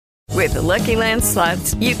With the Lucky Land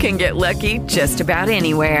Slots, you can get lucky just about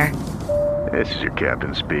anywhere. This is your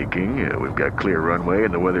captain speaking. We've got clear runway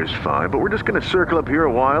and the weather's fine, but we're just going to circle up here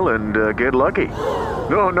a while and get lucky.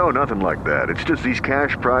 No, nothing like that. It's just these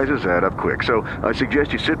cash prizes add up quick. So I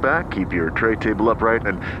suggest you sit back, keep your tray table upright,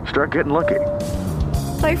 and start getting lucky.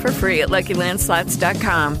 Play for free at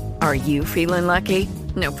LuckyLandSlots.com. Are you feeling lucky?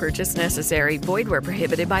 No purchase necessary. Void where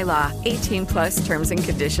prohibited by law. 18 plus terms and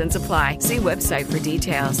conditions apply. See website for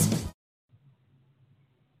details.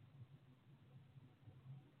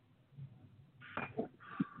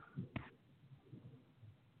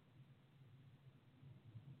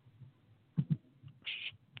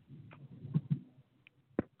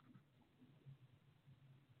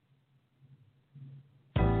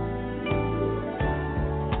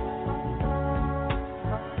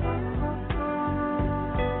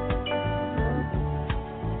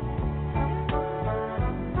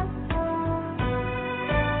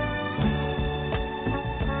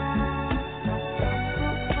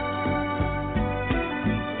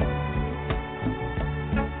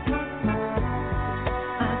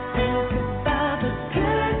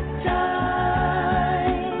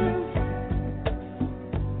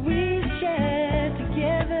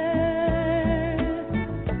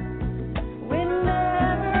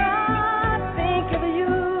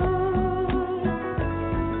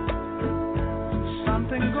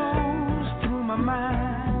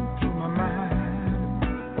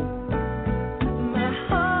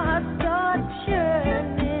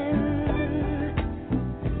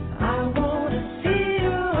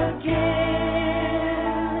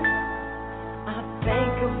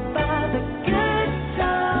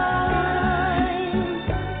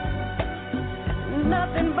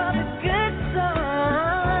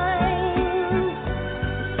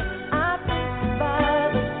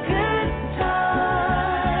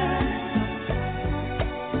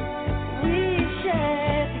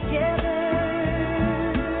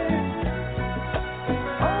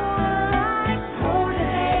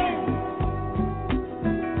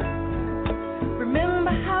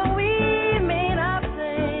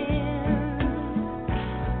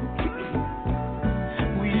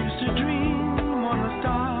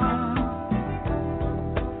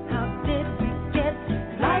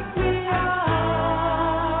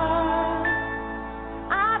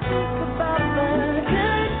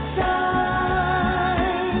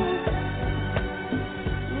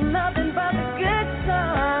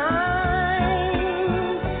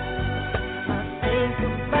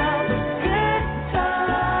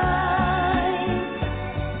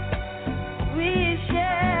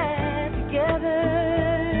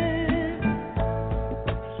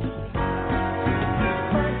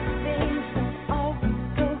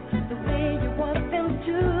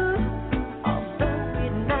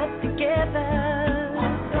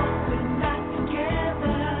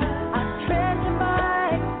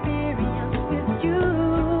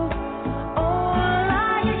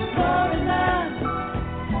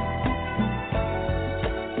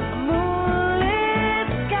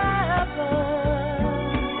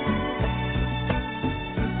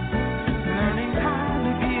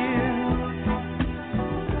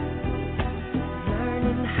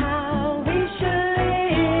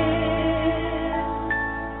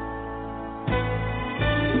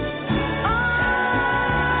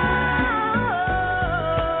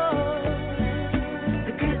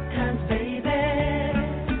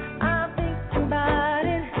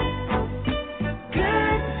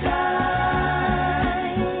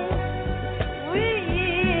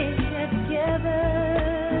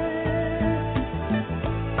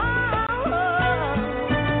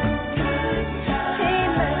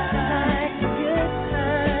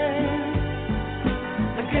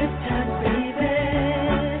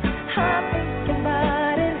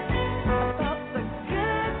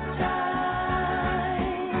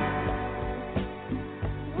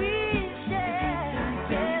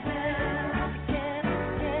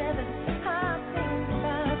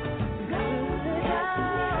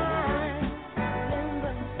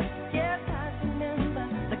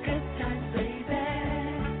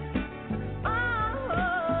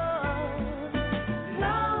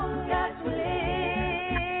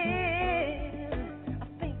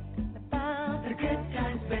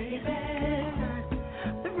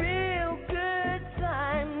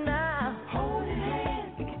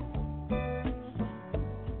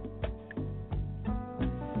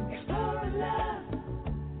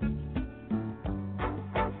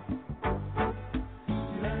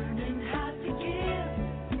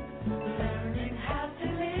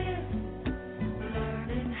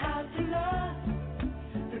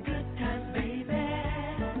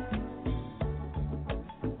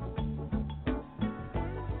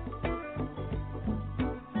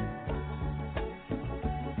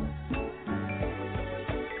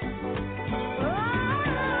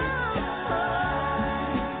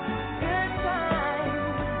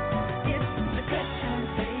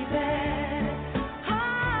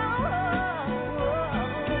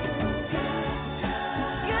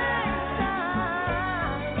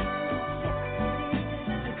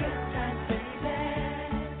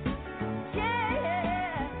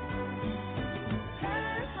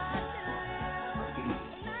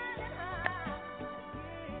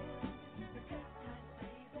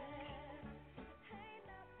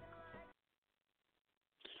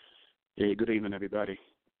 Hey, good evening, everybody.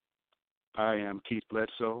 I am Keith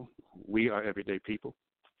Bledsoe. We are everyday people,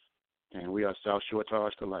 and we are South Shore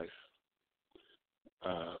Tars for life.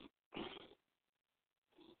 I'll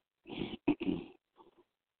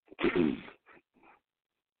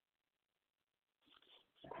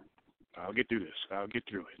get through this. I'll get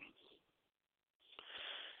through it.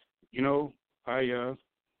 You know, I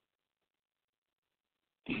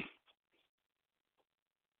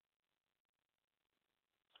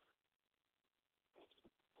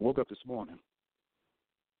woke up this morning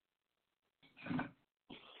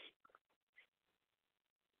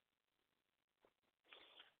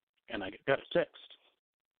and I got a text.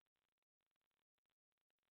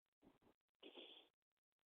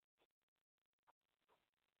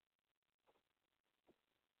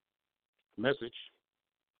 Message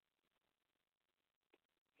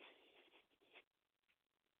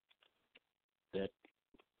that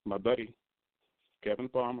my buddy, Keven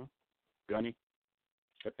Gunny,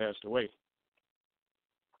 had passed away.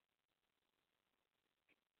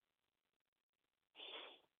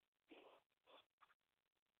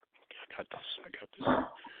 I got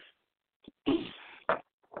this.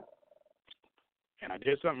 And I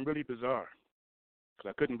did something really bizarre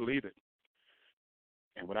because I couldn't believe it.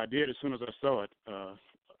 And what I did as soon as I saw it,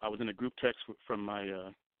 I was in a group text from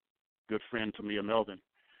my good friend Tamia Melvin.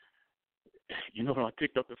 You know, I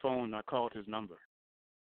picked up the phone and I called his number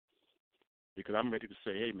because I'm ready to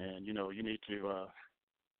say, hey, man, you need to,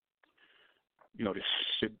 this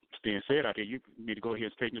shit being said out here, you need to go ahead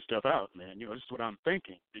and straighten this stuff out, man. This is what I'm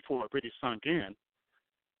thinking before it really sunk in.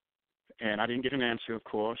 And I didn't get an answer, of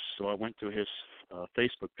course, so I went to his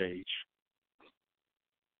Facebook page.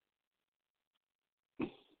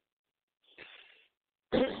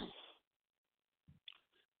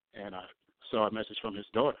 And I saw a message from his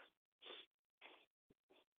daughter.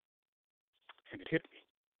 And it hit me.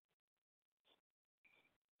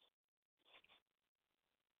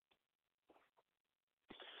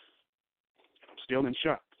 I'm still in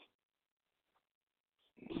shock.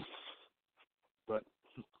 But,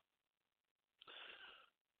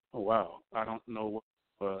 oh, wow, I don't know.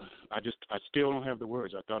 I still don't have the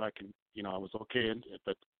words. I thought I was okay,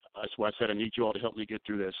 but that's why I said I need you all to help me get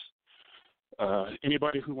through this.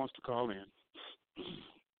 Anybody who wants to call in,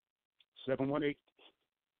 718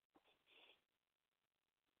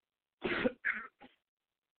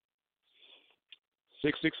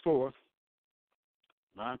 664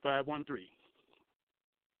 9513.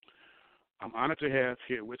 I'm honored to have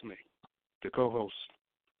here with me the co-host,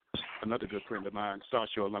 another good friend of mine, South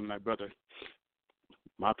Shore alumni brother,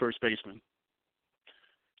 my first baseman,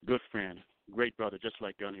 good friend, great brother, just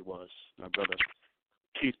like Gunny was, my brother,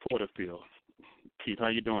 Keith Porterfield. Keith, how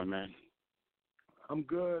you doing, man? I'm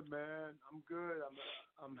good, man. I'm good.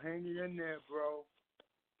 I'm hanging in there, bro.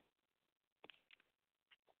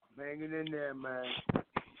 I'm hanging in there, man.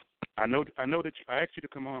 I know that I asked you to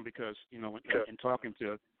come on because in talking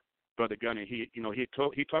to Brother Gunny, he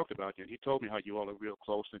talked about you. He told me how you all are real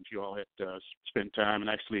close and you all had spent time and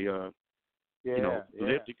actually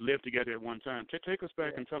lived together at one time. Take us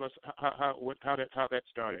back and tell us how that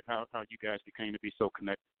started. How you guys became to be so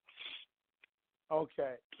connected.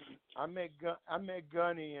 Okay, I met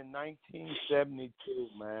Gunny in 1972,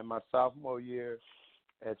 man. My sophomore year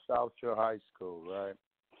at South Shore High School, right?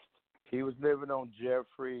 He was living on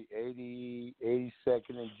Jeffrey,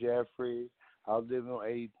 82nd and Jeffrey. I was living on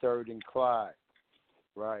 83rd and Clyde,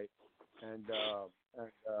 right? And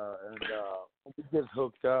we just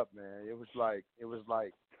hooked up, man. It was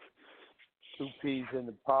like two peas in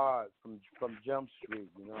the pod from Jump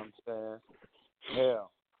Street. You know what I'm saying?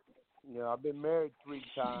 Hell, I've been married 3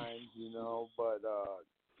 times, but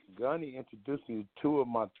Gunny introduced me to 2 of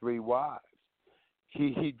my 3 wives.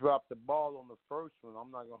 He dropped the ball on the first one.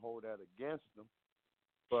 I'm not gonna hold that against him,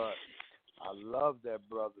 but I love that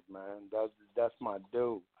brother, man. That's my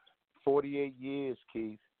dude. 48 years,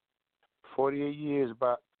 Keith. 48 years,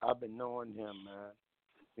 but I've been knowing him, man.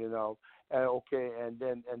 And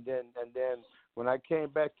then when I came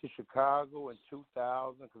back to Chicago in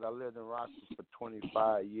 2000, because I lived in Rochester for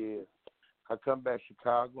 25 years, I come back to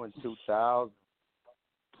Chicago in 2000,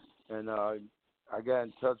 and I got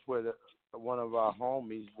in touch with one of our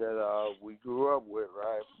homies that we grew up with,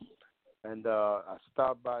 right? And I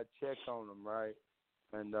stopped by to check on him, right?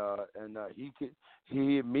 And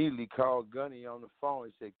he immediately called Gunny on the phone.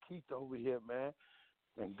 He said, "Keith over here, man."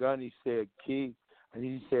 And Gunny said, "Keith," and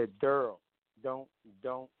he said, "Daryl, don't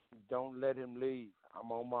let him leave.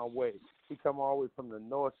 I'm on my way." He come all the way from the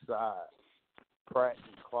north side, Pratt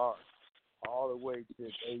and Clark, all the way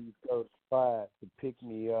to 835 to pick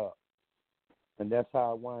me up. and that's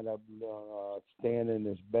how I wound up staying in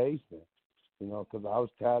this basement. Because I was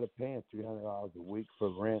tired of paying $300 a week for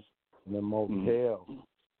rent in a motel.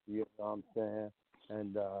 You know what I'm saying?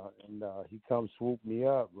 And he come swoop me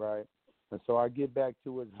up, right? And so I get back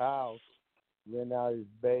to his house, rent out his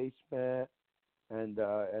basement, and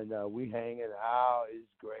we hanging out. It's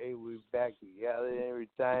great. We back together and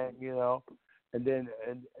everything, And then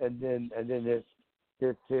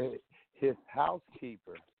his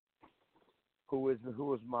housekeeper, who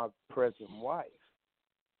was my present wife.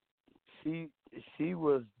 She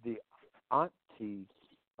was the auntie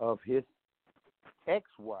of his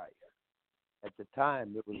ex-wife. At the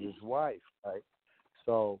time, it was his wife, right?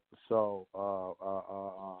 So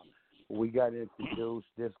we got introduced.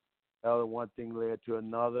 This other one thing led to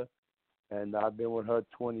another, and I've been with her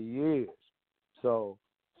 20 years. So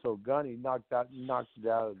Gunny knocked it out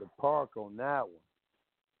of the park on that one.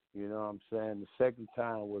 You know what I'm saying? The second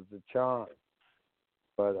time was the charm.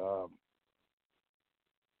 But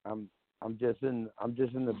I'm just in a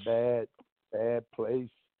bad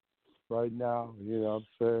place right now. You know what I'm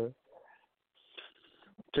saying?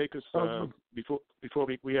 Take us before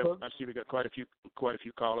we have. I see we got quite a few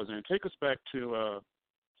callers in. Take us back to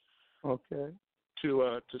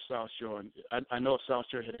to South Shore. And I know South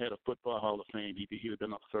Shore had a football Hall of Fame. He had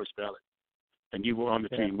been on the first ballot, and you were on the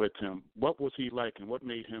team with him. What was he like, and what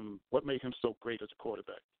made him so great as a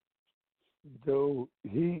quarterback? Dude,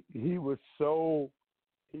 he was so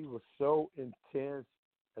intense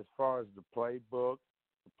as far as the playbook,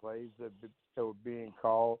 the plays that were being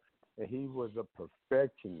called, and he was a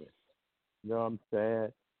perfectionist. You know what I'm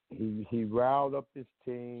saying? He riled up his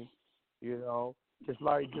team, just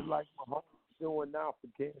like Mahomes is doing now for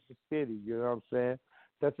Kansas City. You know what I'm saying?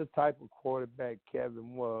 That's the type of quarterback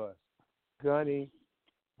Keven was. Gunny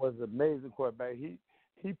was an amazing quarterback. He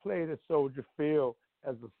played at Soldier Field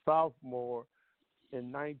as a sophomore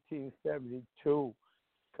in 1972,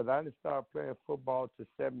 because I didn't start playing football till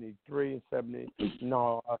 73 and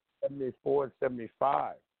 74 and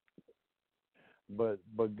 75. But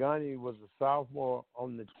Gunny was a sophomore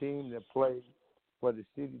on the team that played for the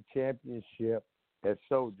city championship at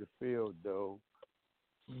Soldier Field, though.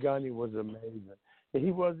 Gunny was amazing. And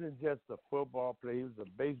he wasn't just a football player. He was a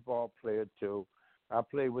baseball player, too. I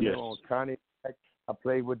played with him on Connie. I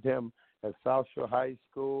played with him at South Shore High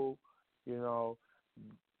School. The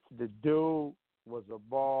dude was a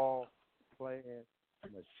ball-playing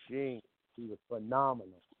machine. He was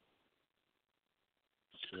phenomenal.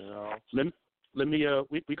 Let me.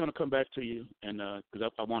 We're gonna come back to you, and because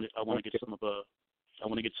I want to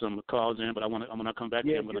get some calls in, but I want to come back to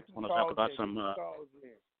you. I want to talk about some. We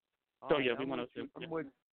want to.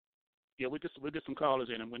 We'll get some callers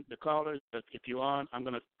in, and when the callers, if you're on, I'm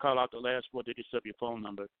gonna call out the last 4 digits of your phone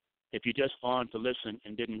number. If you're just on to listen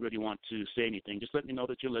and didn't really want to say anything, just let me know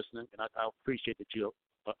that you're listening, and I'll appreciate that you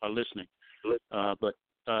are listening. But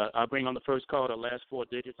I'll bring on the first call. The last 4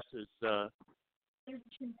 digits is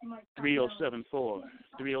 3074.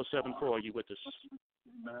 3074. Are you with us?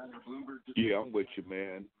 Yeah, I'm with you,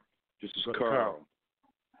 man. This is Carl.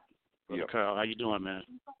 Carl, how you doing, man?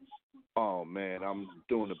 Oh, man, I'm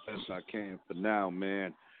doing the best I can for now,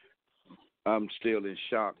 man. I'm still in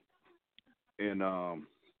shock, and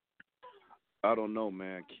I don't know,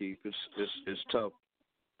 man, Keith. It's tough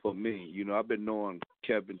for me. I've been knowing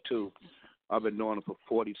Keven too. I've been knowing him for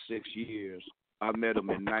 46 years. I met him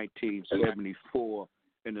in 1974.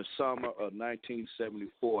 In the summer of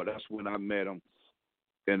 1974, that's when I met him,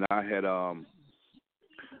 and I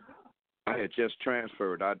had just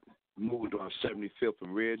transferred. I moved on 75th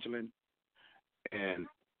and Ridgeland, and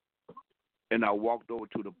I walked over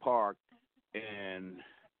to the park, and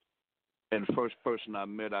the first person I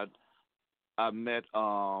met, I met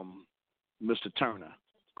Mr. Turner,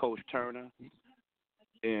 Coach Turner,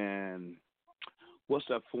 and what's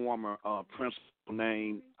that former principal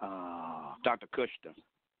name? Dr. Kushner.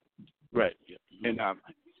 Right. And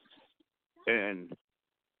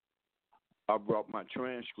I brought my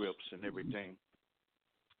transcripts and everything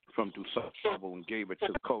from DuSable and gave it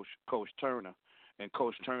to Coach Turner. And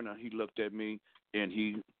Coach Turner, he looked at me and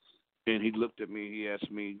he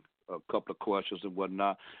asked me a couple of questions and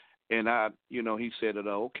whatnot. And he said,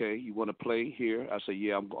 okay, you want to play here? I said,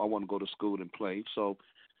 yeah, I want to go to school and play. So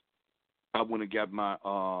I went and got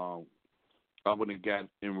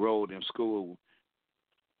enrolled in school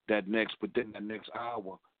within that next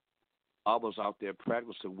hour. I was out there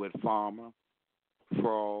practicing with Farmer,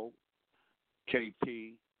 Frog,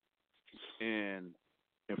 KP, and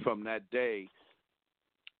from that day,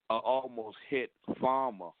 I almost hit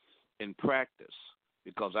Farmer in practice.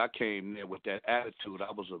 because I came there with that attitude.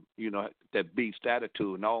 I was that beast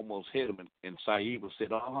attitude, and I almost hit him. And Saeed said,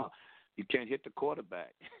 you can't hit the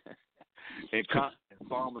quarterback. and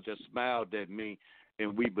Farmer just smiled at me,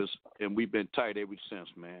 and we've been tight ever since,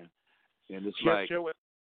 man. And it's go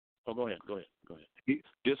ahead.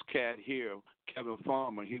 This cat here, Kevin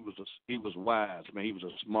Farmer, he was wise, man. He was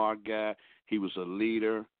a smart guy. He was a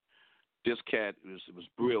leader. This cat was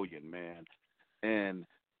brilliant, man. And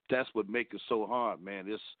that's what makes it so hard,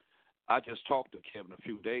 man. I just talked to Kevin a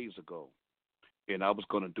few days ago, and I was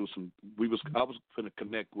going to do I was going to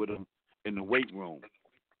connect with him in the weight room.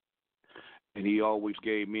 And he always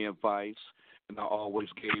gave me advice, and I always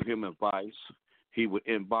gave him advice. He would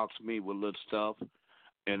inbox me with little stuff,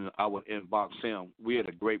 and I would inbox him. We had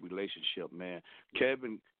a great relationship, man.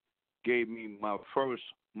 Kevin gave me my first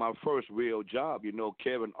real job.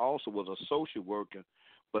 Kevin also was a social worker,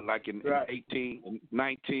 but like in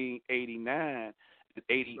 1989 and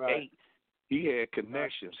 88, he had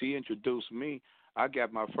connections. He introduced me. I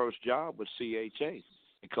got my first job with CHA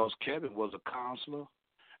because Kevin was a counselor,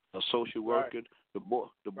 a social worker. The boy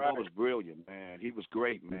was brilliant, man. He was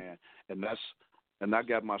great, man. And I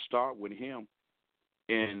got my start with him.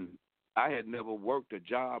 And I had never worked a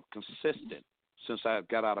job consistent since I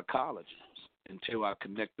got out of college until I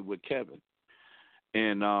connected with Kevin.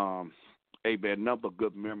 And hey, man, number of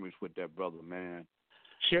good memories with that brother, man.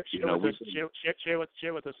 Share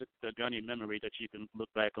with us a Gunny memory that you can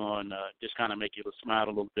look back on, just kind of make you smile a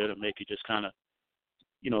little bit, or make you just kind of,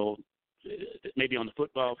 maybe on the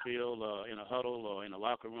football field, in a huddle, or in a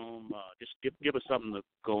locker room. Just give us something to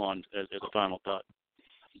go on as a final thought.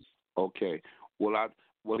 Okay. Well, I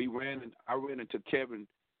ran into Kevin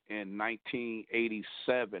in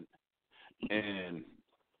 1987, and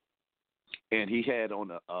he had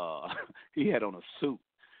on a suit.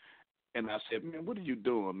 And I said, man, what are you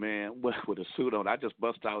doing, man, with a suit on? I just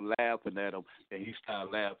bust out laughing at him, and he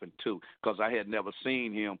started laughing too, because I had never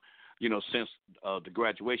seen him, since the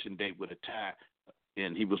graduation date with a tie,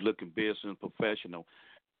 and he was looking business and professional.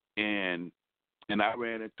 And I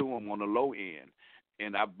ran into him on the low end,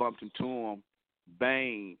 and I bumped into him,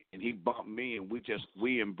 bang, and he bumped me, and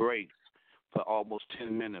we embraced for almost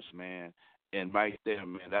 10 minutes, man. And right there,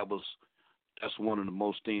 man, that's one of the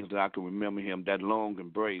most things that I can remember him, that long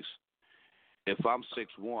embrace. If I'm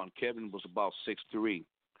 6'1", Kevin was about 6'3",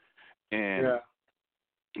 and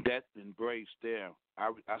that embrace there,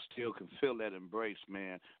 I still can feel that embrace,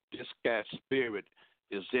 man. This guy's spirit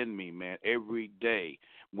is in me, man, every day.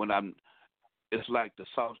 It's like the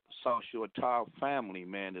South Shore Tile family,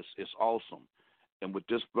 man. It's awesome. And with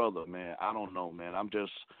this brother, man, I don't know, man.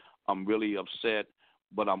 I'm really upset,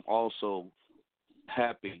 but I'm also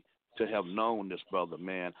happy to have known this brother,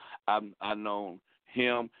 man. I known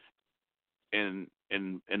him and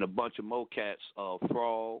a bunch of more cats,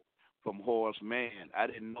 Frog from Horace Mann. I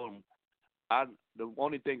didn't know him. The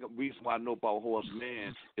only reason why I know about Horace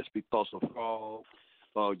Mann is because of Frog,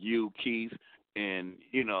 you, Keith, and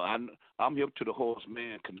I'm hip to the Horace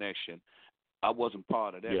Mann connection. I wasn't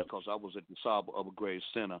part of that because I was at the Saba Upgrade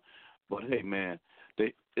Center. But hey, man,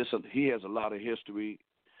 he has a lot of history,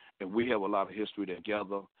 and we have a lot of history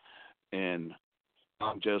together. And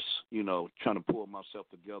I'm just, trying to pull myself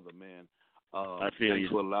together, man. I feel thanks you.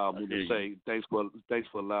 for allowing me to say. Thanks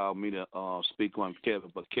for allowing me to speak on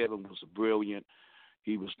Kevin. But Kevin was brilliant.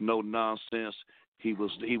 He was no nonsense. He'd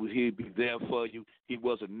be there for you. He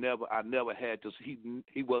wasn't never. I never had this.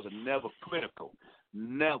 He wasn't never critical.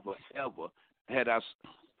 Never ever had I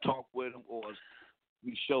talked with him or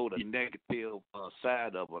he showed a negative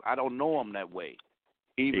side of it. I don't know him that way.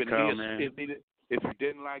 Even if you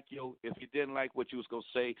didn't like what you was gonna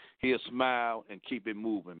say, he'll smile and keep it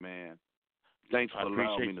moving, man. Thanks for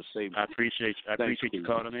allowing me to say. I appreciate you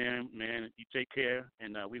calling in, man. You take care,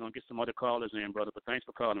 and we're gonna get some other callers in, brother. But thanks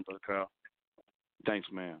for calling, Brother Carl. Thanks,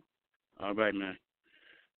 man. All right, man.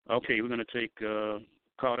 Okay, we're gonna take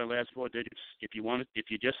call the last 4 digits. If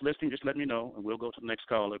you're just listening, just let me know, and we'll go to the next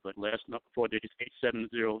caller. But last 4 digits,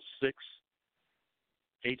 8706.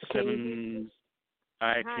 87.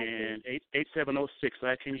 I can 8706.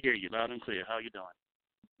 I can hear you loud and clear. How you doing?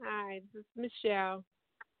 Hi, this is Michelle.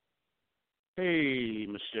 Hey,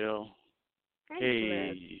 Michelle.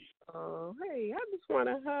 Hey. Oh, hey, I just want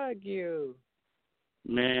to hug you.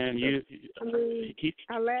 Man,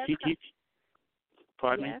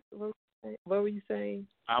 pardon me? What were you saying?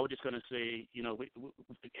 I was just going to say,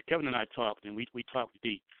 Kevin and I talked, and we talked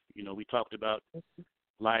deep. We talked about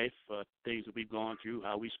life, things that we've gone through,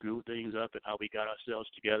 how we screwed things up, and how we got ourselves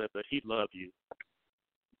together. But he loved you.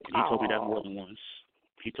 And he told me that more than once.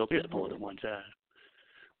 He told me that more than one time.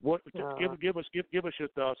 What give us your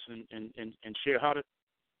thoughts and share how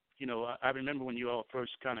I remember when you all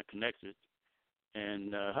first kind of connected,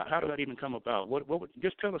 and how did that even come about?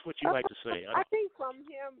 Just tell us what you like to say. I think from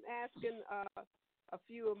him asking a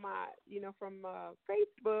few of my, from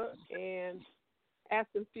Facebook, and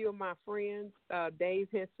asking a few of my friends, Dave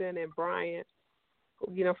Henson and Bryant,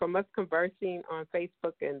 from us conversing on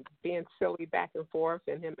Facebook and being silly back and forth,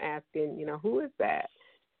 and him asking, who is that?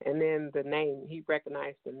 And then the name, he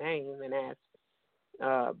recognized the name and asked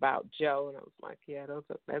about Joe, and I was like, yeah,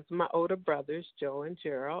 that's my older brothers, Joe and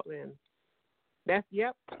Gerald, and so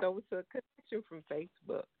it's a connection from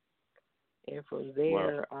Facebook. And from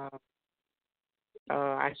there,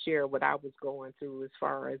 I shared what I was going through as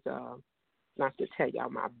far as, not to tell y'all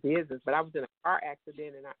my business, but I was in a car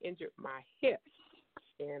accident and I injured my hip.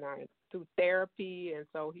 And I through therapy, and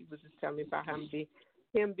so he was just telling me about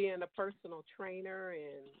him being a personal trainer,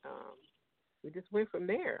 and we just went from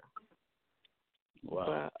there.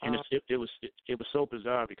 Wow! But, and it was so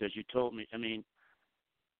bizarre because you told me. I mean,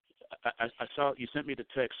 I saw you sent me the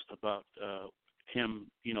text about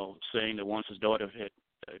him, saying that once his daughter had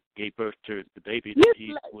gave birth to the baby, that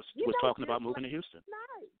he was talking about moving to Houston.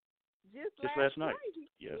 Just last night.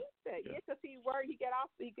 Because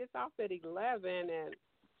he gets off at 11, and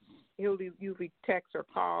he'll usually text or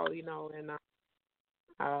call, and it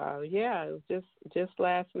was just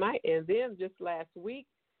last night, and then just last week,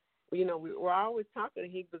 we were always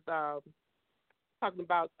talking. He was talking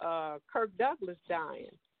about Kirk Douglas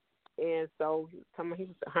dying, and so he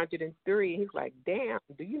was 103. He's like, "Damn,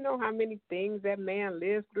 do you know how many things that man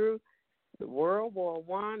lived through? The World War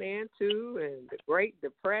I and II, and the Great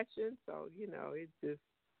Depression." So it's just,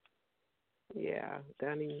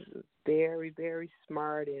 Gunny was very, very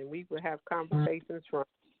smart, and we would have conversations from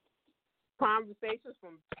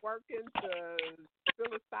working to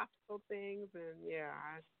philosophical things, and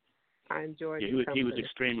I enjoyed it. He was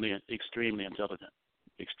extremely, extremely intelligent.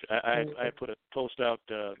 I put a post out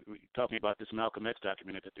talking about this Malcolm X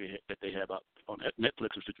documentary that they have out on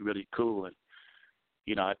Netflix, which is really cool, and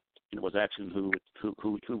I was asking who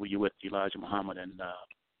were you with, Elijah Muhammad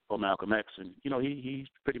or Malcolm X, and he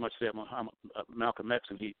pretty much said Malcolm X,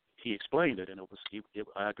 and he explained it, and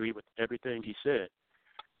I agree with everything he said,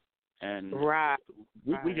 and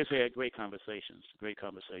we just had great conversations.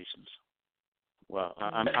 Wow,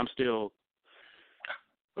 I'm still,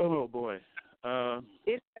 oh boy.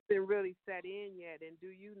 It hasn't really set in yet, and do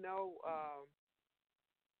you know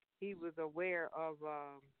he was aware of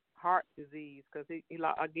heart disease, because he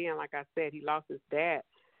again, like I said, he lost his dad.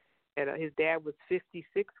 And his dad was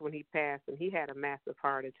 56 when he passed, and he had a massive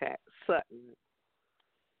heart attack, sudden.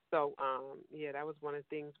 So, that was one of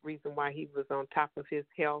the reason why he was on top of his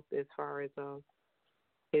health as far as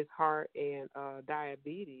his heart and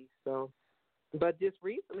diabetes. So, but just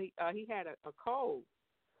recently, he had a cold.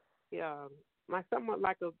 Yeah, somewhat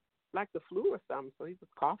like the flu or something. So he was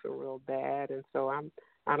coughing real bad, and so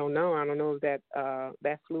I don't know. I don't know if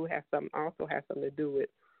that flu has something to do with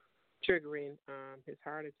triggering his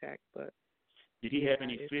heart attack. But did he have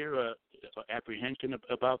any fear or apprehension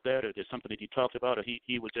about that, or is something that he talked about, or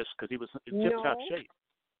he was just because he was just out of shape?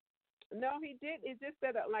 No, he did. It's just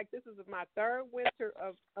that this is my third winter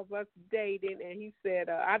of us dating, and he said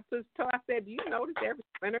I said, do you notice every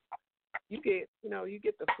winter you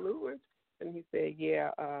get the flu? And he said,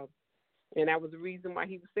 yeah. And that was the reason why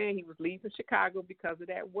he was saying he was leaving Chicago because of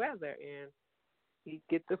that weather, and he'd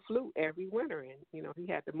get the flu every winter, and he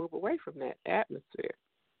had to move away from that atmosphere.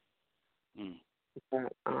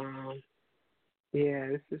 But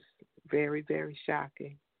this is very, very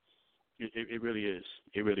shocking. It really is.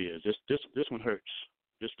 It really is. This one hurts.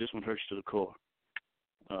 This one hurts to the core.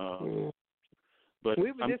 But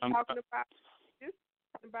we were just talking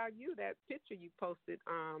about you. That picture you posted.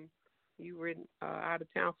 You were out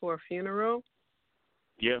of town for a funeral.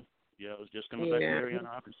 Yeah. I was just coming back to Marianna,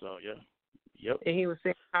 Arkansas. Yeah. Yep. And he was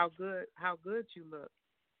saying how good you look.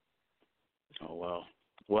 Oh wow.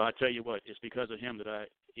 Well, I tell you what, it's because of him that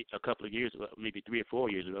a couple of years ago, maybe 3 or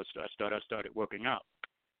 4 years ago, I started working out.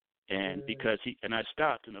 And because I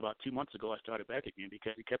stopped, and about 2 months ago I started back again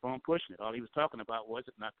because he kept on pushing it. All he was talking about was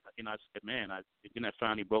it, not. I said, man, then I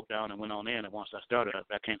finally broke down and went on in, and once I started,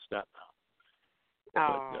 I can't stop now.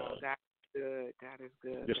 Oh, that's good. That is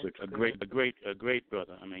good. Just a great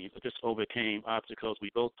brother. I mean, just overcame obstacles.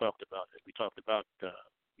 We both talked about it. We talked about, like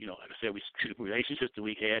I said, relationships that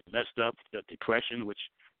we had messed up, the depression, which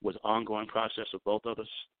was an ongoing process of both of us.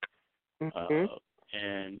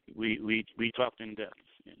 And we talked in depth.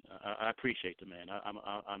 And I appreciate the man.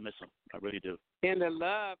 I miss him. I really do. And the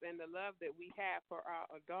love that we have for our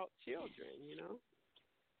adult children,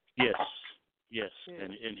 Yes. Yeah.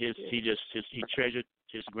 And he treasured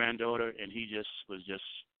his granddaughter, and he was just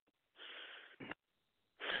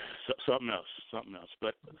something else.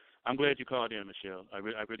 But I'm glad you called in, Michelle. I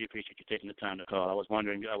really appreciate you taking the time to call. I was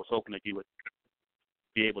hoping that you would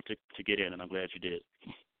be able to get in, and I'm glad you did.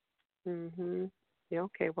 Mhm. Yeah.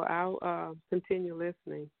 Okay. Well, I'll continue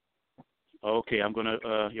listening. Okay, I'm gonna.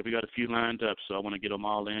 We got a few lined up, so I want to get them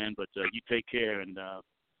all in. But you take care, and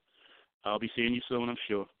I'll be seeing you soon, I'm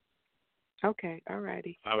sure. Okay. All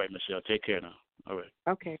righty. All right, Michelle. Take care now. All right.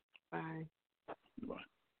 Okay. Bye.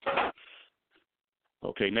 Bye.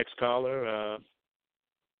 Okay, next caller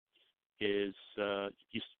is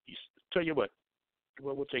you. Tell you what.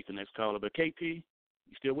 Well, we'll take the next caller. But KP,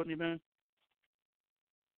 you still with me, man?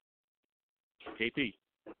 KP.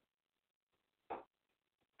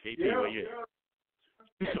 KP, where you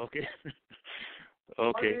at? Okay.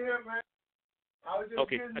 Okay. Here, man. I was just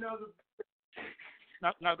Okay. getting another.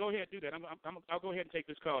 Now go ahead, do that. I'll go ahead and take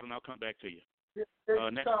this call, and I'll come back to you.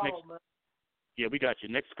 Next call, man. Yeah, we got you.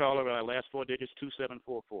 Next caller, last 4 digits,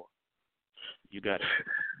 2744. You got it.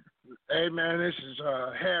 Hey, man, this is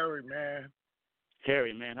Harry, man.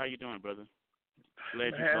 Harry, man, how you doing, brother?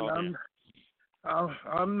 Glad you called in.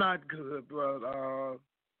 I'm not good, but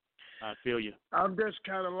I feel you. I'm just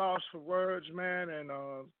kind of lost for words, man, and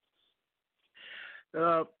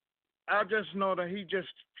I just know that he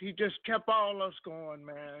just kept all us going,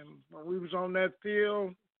 man. When we was on that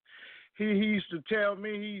field, he used to tell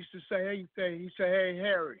me, he used to say, hey,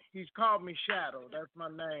 Harry. He's called me Shadow. That's my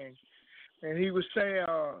name. And he would say,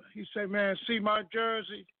 man, see my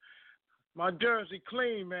jersey? My jersey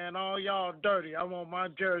clean, man. All y'all dirty. I want my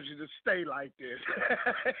jersey to stay like this.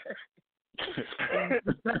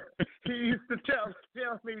 He used to tell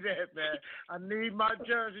me that, man. I need my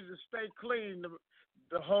jersey to stay clean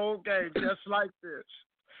the whole game, just like this.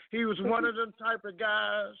 He was one of them type of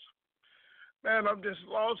guys. Man, I'm just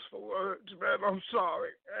lost for words, man. I'm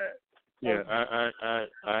sorry. Yeah, I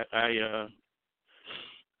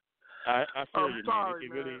feel I'm you, sorry,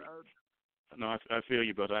 man. It really. Man. No, I feel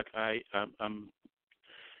you, brother.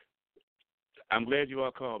 I'm glad you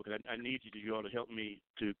all called because I need you all to help me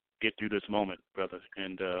to get through this moment, brother.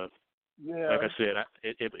 And like I said,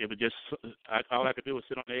 it was just all I could do was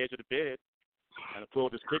sit on the edge of the bed and I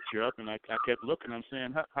pulled this picture up and I kept looking. I'm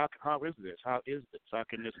saying, how is this? How is this? How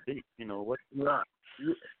can this be? You know what?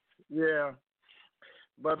 Yeah.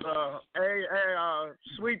 But hey,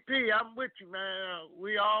 Sweet Pea, I'm with you, man.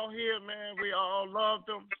 We all here, man. We all love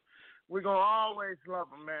them. We're gonna always love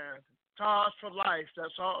them, man. Tars for life.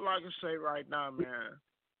 That's all I can say right now, man.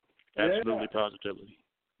 Absolutely, positively.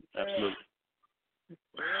 Absolutely.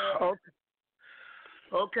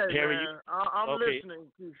 Okay, Harry, man. I'm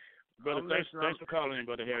listening. Brother, thanks for calling in,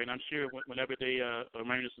 Brother Harry. And I'm sure whenever the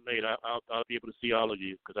arrangements are made, I'll be able to see all of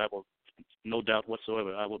you because I will, no doubt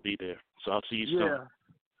whatsoever, I will be there. So I'll see you soon. Yeah.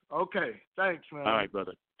 Okay. Thanks, man. All right,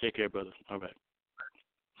 brother. Take care, brother. All right.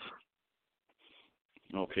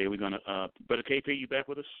 Okay, we're going to, Brother KP, you back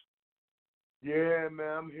with us? Yeah,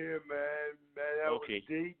 man, I'm here, man. Man, that was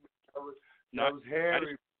deep. That was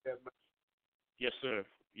hairy. Yes, sir.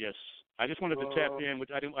 Yes. I just wanted to tap in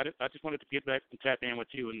with. I just wanted to get back and tap in with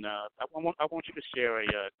you, and I want you to share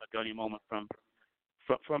a Gunny moment from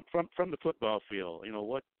the football field. You know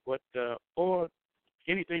what or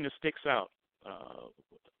anything that sticks out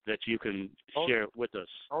that you can share with us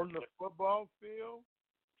on the football field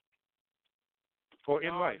or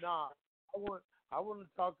in life. No, I want to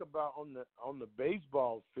talk about on the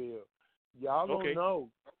baseball field. Y'all don't know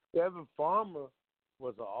Keven Farmer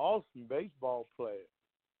was an awesome baseball player.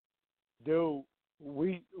 Dude,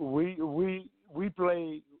 we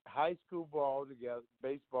played high school ball together,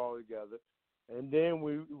 baseball together, and then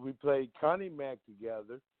we played Connie Mac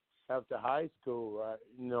together after high school, right?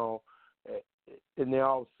 You know, in the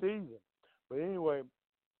off season. But anyway,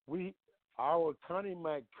 our Connie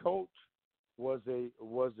Mac coach was a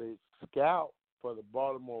scout for the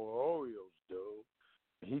Baltimore Orioles, dude.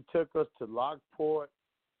 He took us to Lockport,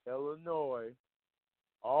 Illinois,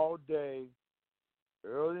 all day,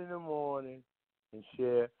 early in the morning, and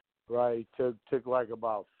shit. Right, he took like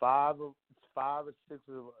about five or six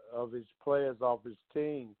of his players off his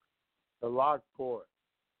team to Lockport.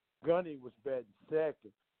 Gunny was batting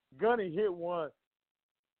second. Gunny hit one.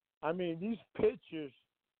 I mean, these pitchers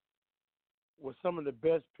were some of the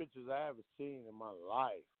best pitchers I ever seen in my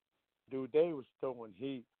life. Dude, they was throwing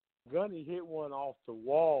heat. Gunny hit one off the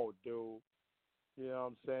wall, dude. You know what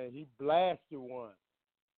I'm saying? He blasted one.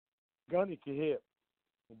 Gunny could hit.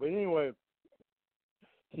 But anyway,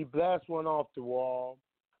 he blasted one off the wall.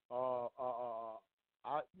 Of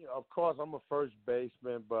course, I'm a first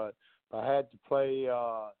baseman, but I had to play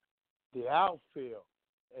the outfield.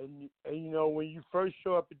 And you know, when you first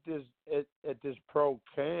show up at this pro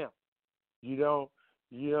camp, you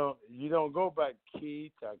you don't go by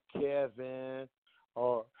Keith or Kevin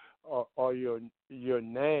or your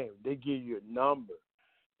name. They give you a number,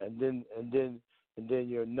 and then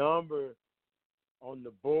your number on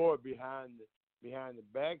the board behind the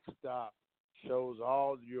backstop shows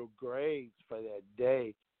all your grades for that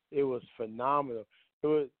day. It was phenomenal.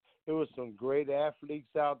 It was some great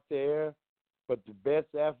athletes out there, but the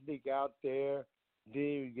best athlete out there didn't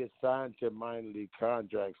even get signed to a minor league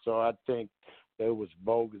contract. So I think it was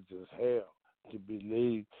bogus as hell to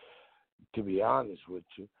believe, to be honest with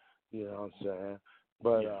you. You know what I'm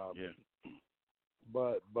saying?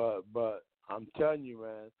 But but I'm telling you,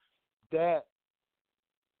 man, that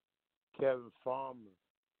Kevin Farmer.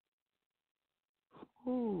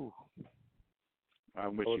 Whew.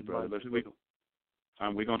 I'm with you, brother.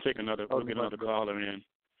 We're gonna take another. We'll get another caller in.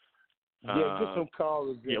 Yeah, get some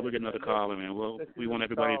callers in. Yeah, we'll get another caller in. We want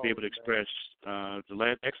everybody to be able to express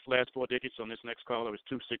the last four digits on this next caller is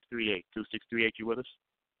 2638. 2638, you with us?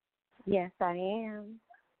 Yes, I am.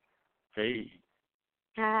 Hey.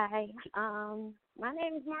 Hi. My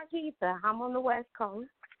name is Marquita. I'm on the West Coast.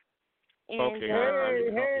 And, okay.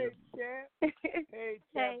 Hey, Chad. Hey,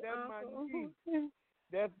 Chad, that's my niece.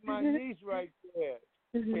 That's my niece right there.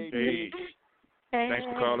 Hey. Thanks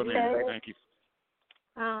for calling in. Thank you.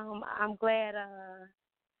 I'm glad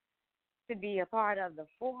to be a part of the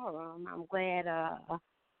forum. I'm glad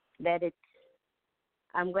that it's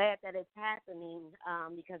happening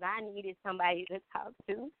because I needed somebody to talk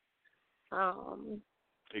to.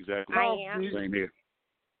 Exactly. I am Same here.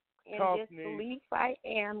 in disbelief. I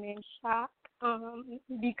am in shock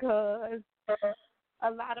because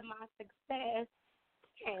a lot of my success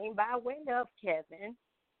came by way of Keven.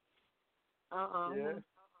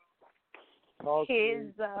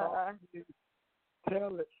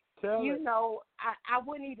 Tell it. You know, I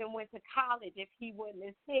wouldn't even went to college if he wouldn't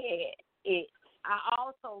have said it. I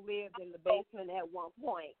also lived in the basement at one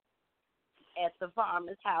point at the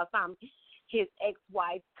farmer's house. I'm his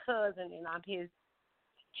ex-wife's cousin, and I'm his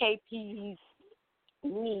KP's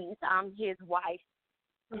niece. I'm his wife's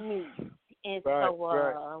niece. And so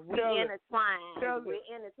we're intertwined. Tell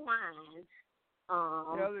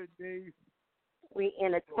it, Dave. We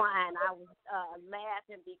intertwined. I was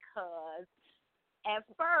laughing because at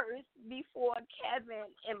first, before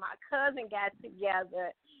Keven and my cousin got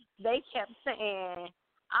together, they kept saying,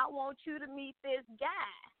 I want you to meet this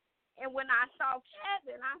guy. And when I saw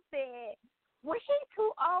Keven, I said, well, he's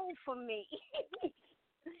too old for me.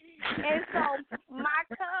 And so my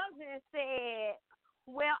cousin said,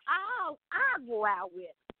 well, I'll go out with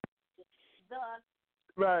him. Thus,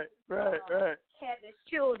 Right. Kevin's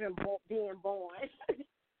children being born.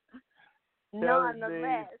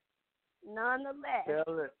 Nonetheless.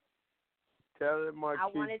 Tell it, Marquita. I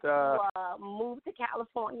wanted to move to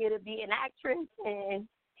California to be an actress, and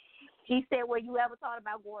he said, well, you ever thought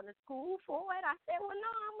about going to school for it? I said, well,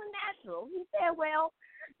 no, I'm a natural. He said, well,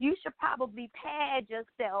 you should probably pad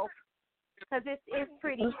yourself because it's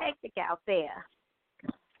pretty hectic out there.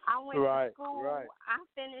 I went to school. Right. I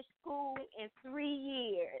finished school in 3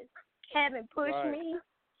 years. Keven pushed me.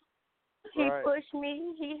 He pushed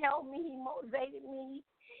me. He helped me. He motivated me.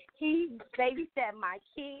 He babysat my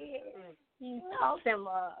kids. He taught them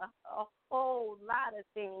a whole lot of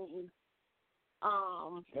things.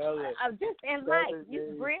 Just in life.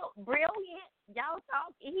 He's brilliant. Y'all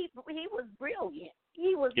talk. He was brilliant.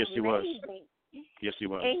 He was amazing. Yes, he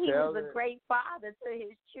was. And he was a great father to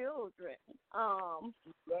his children.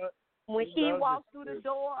 When he walked through the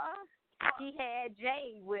door, he had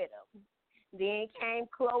Jay with him. Then came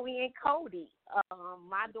Chloe and Cody.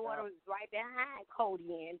 My daughter was right behind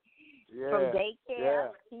Cody, and from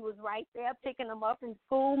daycare, he was right there picking them up from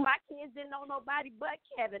school. My kids didn't know nobody but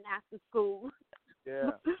Keven after school.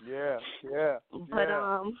 But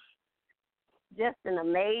just an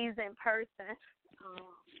amazing person.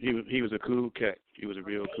 He was a cool cat. He was a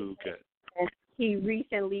real cool cat. He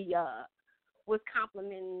recently was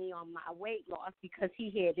complimenting me on my weight loss because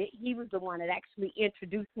he was the one that actually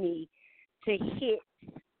introduced me to HIIT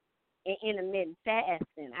and intermittent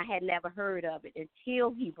fasting. I had never heard of it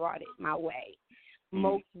until he brought it my way.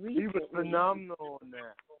 Most recently, he was phenomenal on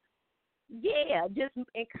that. Yeah, just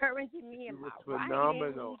encouraging me in my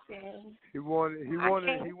phenomenal. He wanted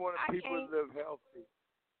people to live healthy.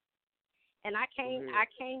 And I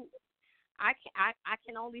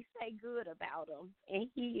can only say good about him. And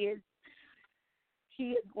he is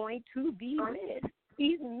going to be missed.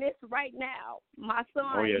 He's missed right now. My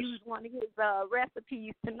son used one of his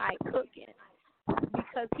recipes tonight cooking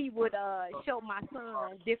because he would show my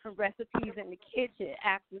son different recipes in the kitchen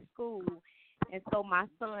after school. And so my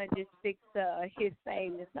son just fixed his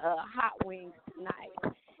famous hot wings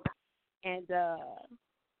tonight. And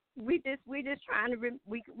we just trying to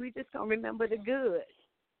we just gonna remember the good,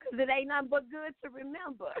 'cause it ain't nothing but good to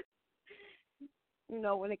remember. You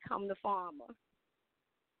know, when it comes to farmer.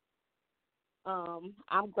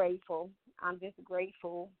 I'm grateful. I'm just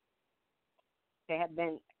grateful to have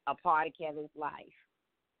been a part of Kevin's life.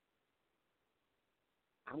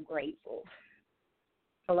 I'm grateful.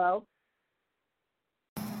 Hello?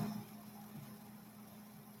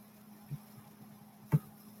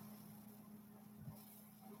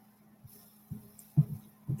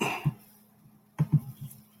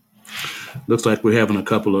 Looks like we're having a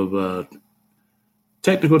couple of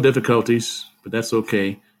technical difficulties, but that's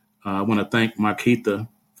okay. I want to thank Marquita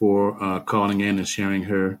for calling in and sharing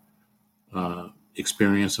her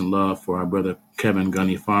experience and love for our brother Keven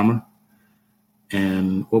Gunny Farmer.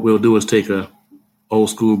 And what we'll do is take a old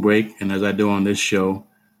school break, and as I do on this show,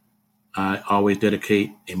 I always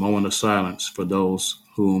dedicate a moment of silence for those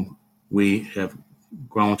whom we have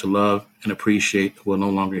grown to love and appreciate who are no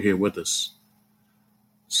longer here with us.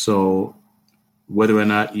 So whether or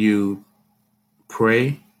not you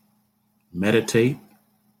pray, meditate,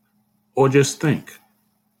 or just think,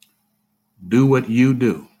 do what you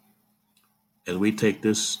do as we take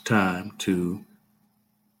this time to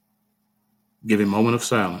give a moment of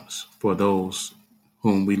silence for those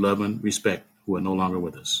whom we love and respect who are no longer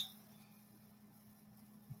with us.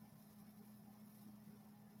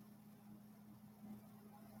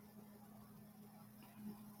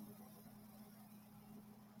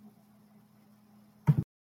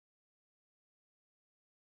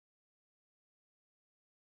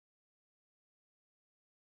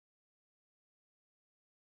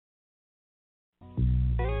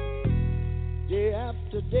 Day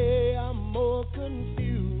after day, I'm more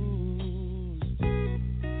confused.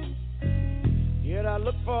 Yet I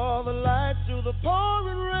look for the light through the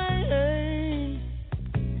pouring rain.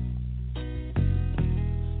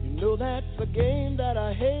 You know that's a game that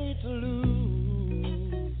I hate to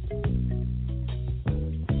lose.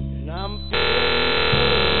 And I'm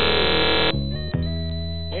feeling,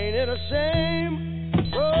 ain't it a shame?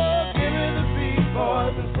 Oh, give me the beat,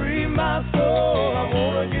 boys, and free my soul. I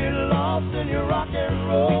wanna get lost in your rock and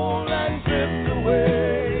roll and drift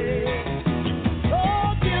away.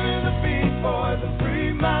 Oh, give me the beat, boys, and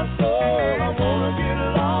free my soul. I wanna get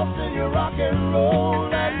lost in your rock and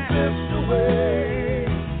roll and drift away.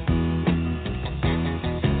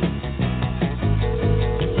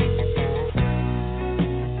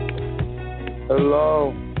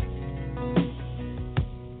 Hello.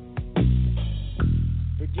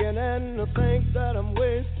 Beginning to think that I'm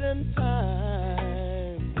wasting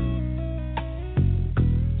time.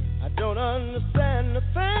 I don't understand the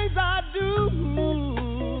things I do.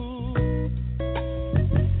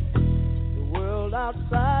 The world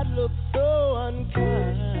outside looks so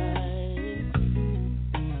unkind.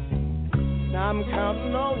 Now I'm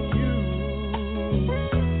counting on you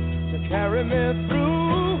to carry me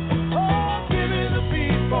through. Oh, give me the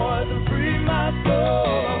beat, boys, and free my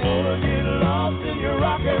soul. I wanna get lost in your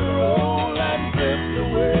rock and roll and drift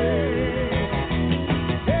away.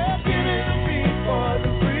 Yeah, give me the beat, boys,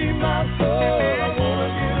 and free my soul. I wanna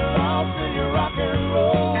get lost in your rock and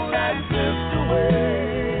roll and drift away.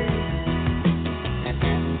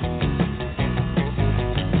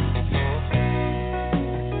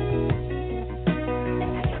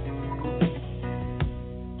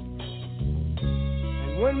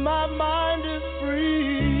 And when my mind is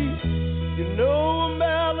free, you know a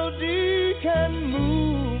melody can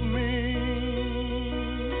move me.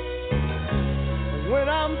 When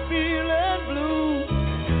I'm feeling blue,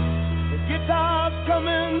 the guitar's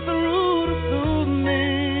coming through to soothe me.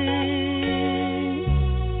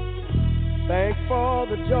 Thanks for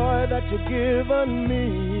the joy that you've given me.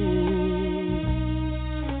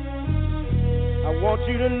 I want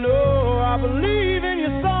you to know I believe in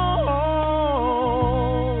your song,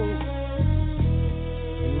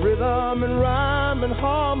 in rhythm and rhyme and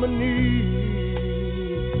harmony.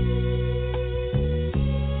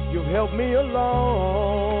 You've helped me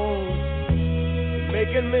along,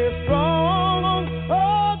 making me strong.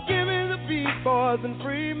 Oh, give me the beat, boys, and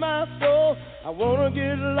free my soul. I wanna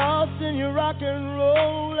get lost in your rock and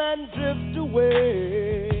roll and drift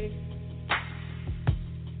away.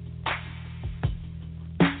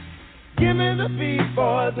 Give me the beat,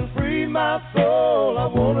 boys, and free my soul. I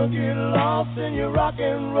wanna get lost in your rock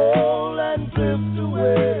and roll and drift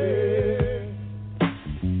away.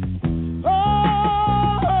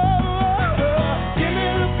 Oh, give me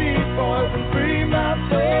the beat, boys, and free my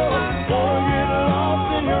soul. I wanna get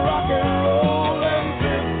lost in your rock and roll and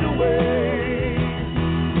drift away.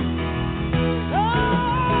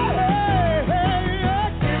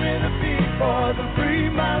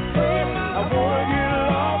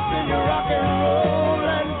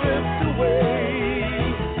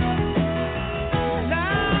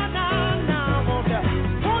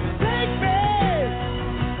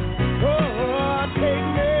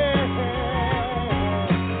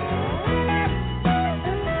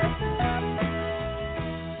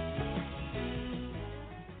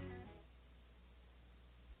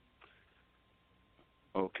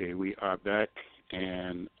 Okay, we are back,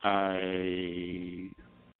 and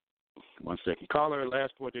one second. Caller,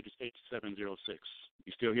 last four digits, 8706.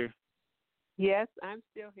 You still here? Yes, I'm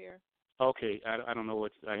still here. Okay, I don't know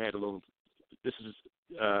what, I had a little, this is,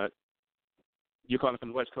 you're calling from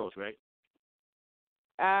the West Coast, right?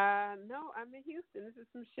 No, I'm in Houston. This is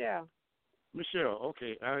Michelle. Michelle,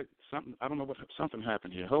 okay. I don't know what, something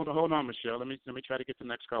happened here. Hold on, Michelle. Let me try to get the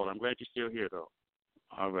next caller. I'm glad you're still here, though.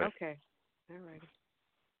 All right. Okay. All right.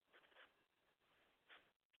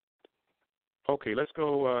 Okay, let's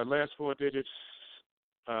go. Last four digits.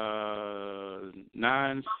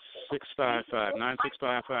 9655.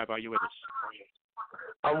 9655. Are you with us?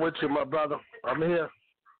 I'm with you, my brother. I'm here.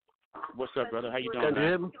 What's up, brother? How you doing? Can you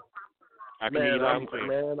hear me? I can hear you loud and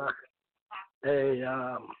clear.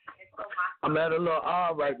 I'm at a little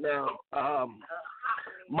R right now.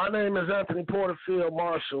 My name is Anthony Porterfield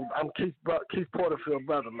Marshall. I'm Keith Porterfield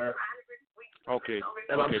brother, man. Okay.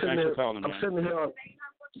 And okay. Thanks for calling, man. I'm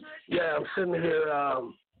sitting here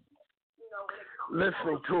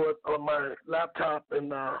listening to it on my laptop, and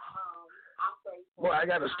boy, I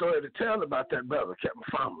got a story to tell about that brother. Kept me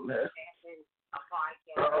from man.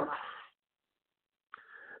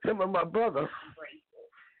 Him and my brother,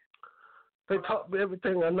 they taught me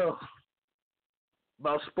everything I know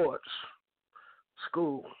about sports,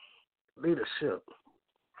 school, leadership.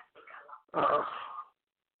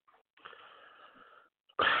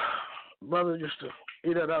 Brother used to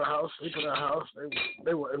eat at our house, sleep at our house.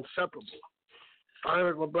 They were inseparable. I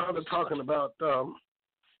heard my brother talking about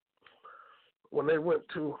when they went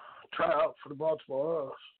to try out for the Baltimore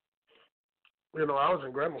Orioles. You know, I was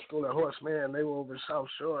in grammar school at Horace Mann. They were over South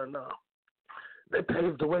Shore, and they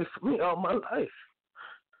paved the way for me all my life.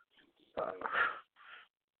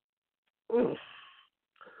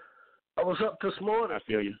 I was up this morning. I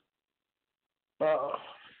feel you.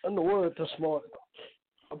 In the Word this morning.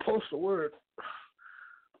 I post a word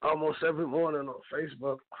almost every morning on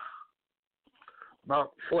Facebook.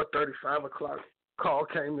 About 4:30, 5 o'clock, call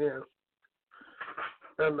came in.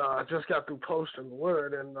 And I just got through posting the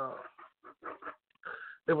word, and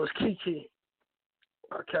it was Kiki,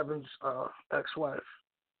 Kevin's ex-wife.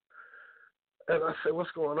 And I said,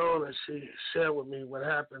 what's going on? And she shared with me what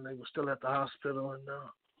happened. They were still at the hospital, and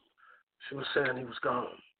she was saying he was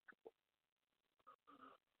gone.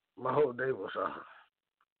 My whole day was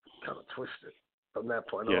kind of twisted from that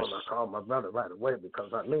point on. I called my brother right away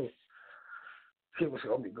because I knew he was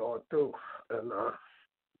going to be going through, and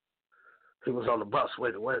he was on the bus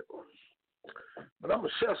way to work. But I'm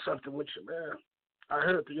going to share something with you, man. I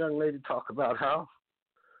heard the young lady talk about how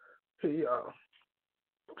he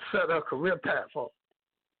set her career path up.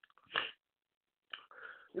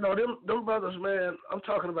 You know, them brothers, man, I'm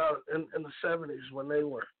talking about in the 70s when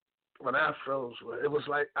Afros were, it was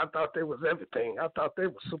like, I thought they was everything. I thought they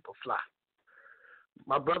were super fly.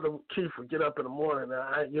 My brother Keith would get up in the morning, and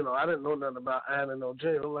I didn't know nothing about ironing no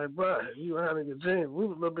jeans. I'm like, bro, you ironing your jeans. We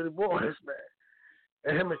were little bitty boys, man.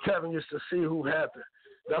 And him and Kevin used to see who had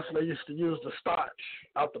that's when they used to use the starch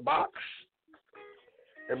out the box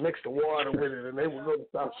and mix the water with it, and they would go to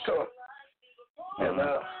South Shore. And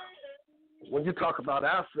when you talk about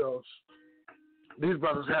afros, these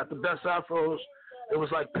brothers had the best afros. It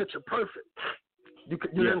was like picture perfect. You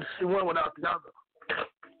didn't see one without the other.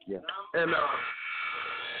 Yeah. And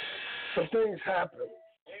some things happened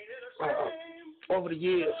over the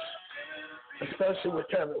years, especially with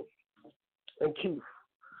Kevin and Keith.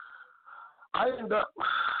 I ended up,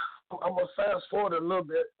 I'm going to fast forward a little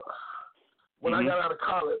bit. When I got out of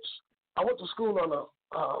college, I went to school on a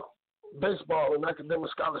baseball and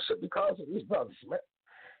academic scholarship because of these brothers, man.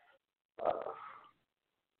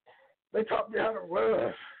 They taught me how to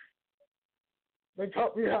run. They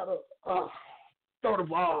taught me how to throw the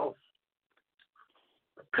ball,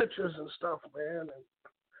 pitches and stuff, man. And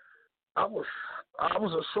I was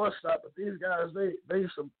a shortstop, but these guys, they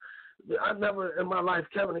used to. I never in my life,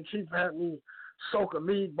 Kevin and Keith had me soak a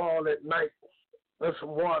lead ball at night in some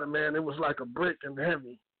water, man. It was like a brick and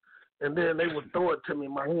heavy. And then they would throw it to me.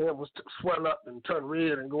 My hand was swell up and turn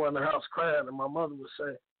red and go in the house crying. And my mother would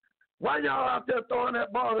say, why y'all out there throwing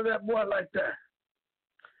that ball to that boy like that?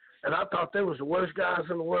 And I thought they was the worst guys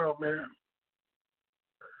in the world, man.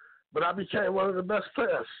 But I became one of the best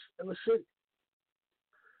players in the city.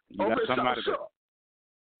 You Over got the somebody South Shore.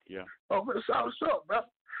 Yeah. Over the South Shore, bro.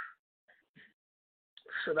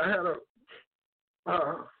 Shit, I had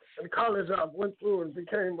in college I went through and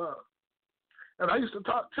became, and I used to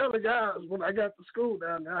tell the guys when I got to school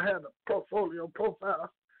down there, I had a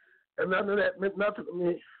profile, and none of that meant nothing to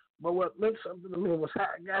me. But what meant something to me was how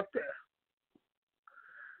I got there.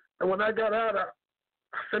 And when I got out, I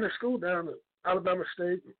finished school down Alabama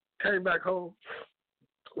State, came back home.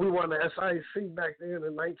 We won the SIAC back then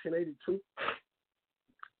in 1982.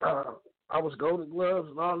 I was Golden Gloves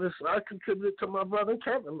and all this. And I contributed to my brother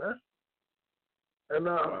Keven, man. And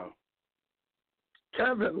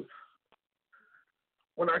Keven,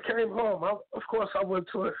 when I came home, of course I went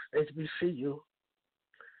to a HBCU.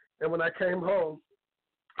 And when I came home,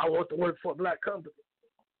 I went to work for a black company.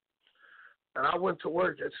 And I went to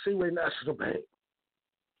work at Seaway National Bank.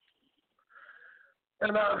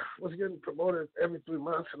 And I was getting promoted every 3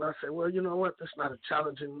 months, and I said, well, you know what, that's not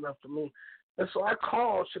challenging enough for me. And so I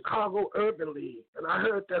called Chicago Urban League, and I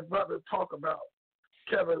heard that brother talk about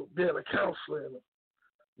Keven being a counselor and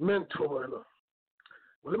a mentor.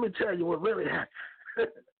 Well, let me tell you what really happened.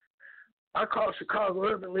 I called Chicago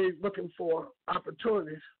Urban League looking for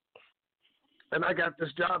opportunities, and I got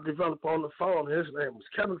this job developer on the phone. His name was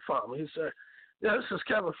Keven Farmer. He said, yeah, this is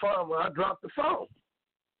Keven Farmer. I dropped the phone.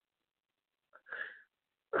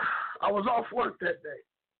 I was off work that day.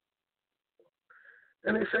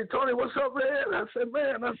 And he said, Tony, what's up, man? I said,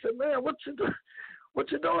 man, what you doing?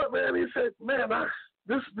 What you doing, man? He said, man,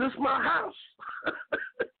 this my house.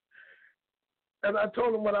 And I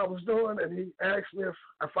told him what I was doing, and he asked me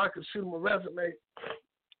if I could shoot him a resume.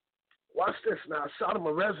 Watch this now. I shot him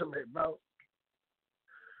a resume, bro.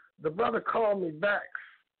 The brother called me back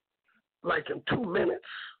like in 2 minutes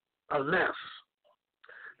or less.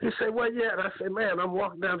 He said, well, yeah. And I said, man, I'm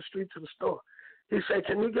walking down the street to the store. He said,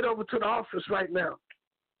 can you get over to the office right now?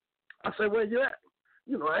 I said, where you at?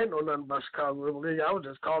 You know, I ain't know nothing about Chicago River League. I was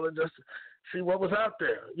just calling just to see what was out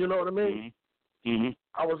there. You know what I mean? Mm-hmm.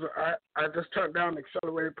 I just turned down the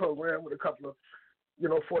accelerated program with a couple of,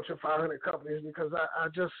 Fortune 500 companies because I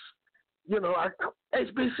just,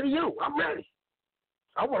 HBCU, I'm ready.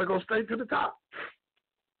 I want to go straight to the top.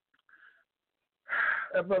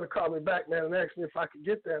 That brother called me back, man, and asked me if I could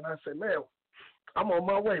get there. And I said, man, I'm on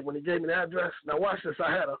my way. When he gave me the address, now watch this.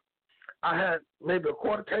 I had maybe a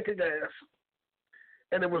quarter tank of gas,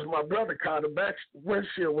 and it was my brother's car. The back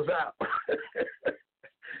windshield was out.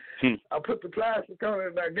 I put the plastic on it,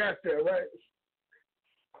 and I got there, right?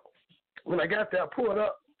 When I got there, I pulled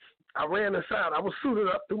up. I ran inside. I was suited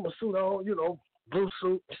up, threw my suit on, blue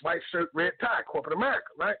suit, white shirt, red tie, corporate America,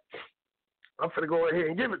 right? I'm finna go ahead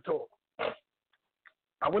and give it to him.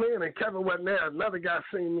 I went in, and Keven wasn't there. Another guy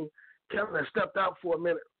seen me. Keven had stepped out for a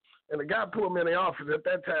minute, and the guy pulled me in the office. At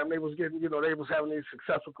that time, they was getting, they was having these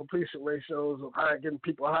successful completion ratios of getting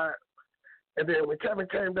people hired. And then when Keven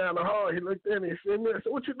came down the hall, he looked in and he said, man,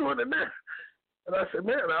 what you doing in there? And I said,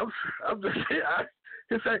 man, I'm just here.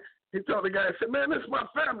 He told the guy, he said, man, this is my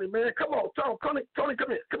family, man. Come on, Tony, come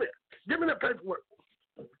here. Give me the paperwork.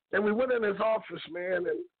 And we went in his office, man,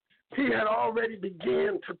 and he had already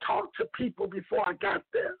begun to talk to people before I got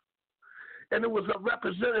there. And it was a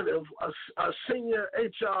representative, a senior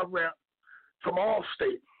HR rep from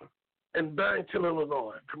Allstate in Barrington,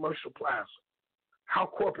 Illinois, Commercial Plaza. How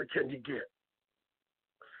corporate can you get?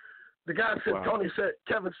 The guy said, wow.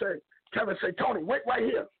 Keven said, Tony, wait right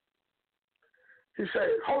here. He said,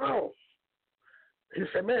 hold on. He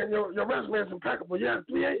said, man, your resume is impeccable. Yeah.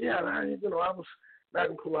 I was not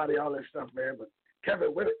in Kulati, all that stuff, man. But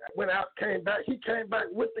Keven went out, came back. He came back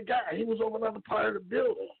with the guy. He was over another part of the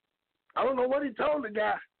building. I don't know what he told the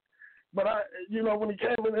guy, but when he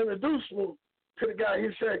came and introduced me to the guy, he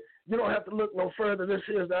said, you don't have to look no further. This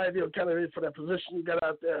is the ideal candidate for that position you got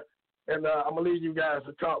out there, and I'm gonna leave you guys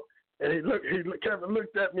to talk. And Keven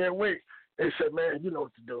looked at me and winked. And he said, man, you know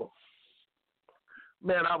what to do.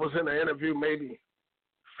 Man, I was in an interview maybe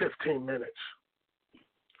 15 minutes.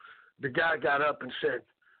 The guy got up and said,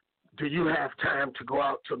 do you have time to go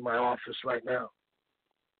out to my office right now?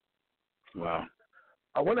 Wow.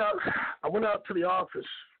 I went out to the office.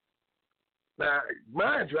 Now,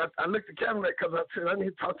 mind you, I looked at Keven because I said, I need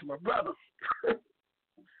to talk to my brother.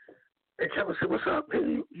 And Keven said, what's up,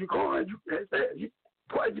 man? You going?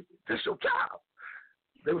 That's your job.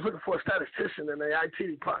 They was looking for a statistician in the IT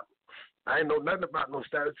department. I didn't know nothing about no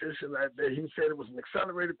statistician. He said it was an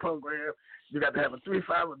accelerated program. You got to have a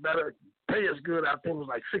 3.5 or better. Pay is good. I think it was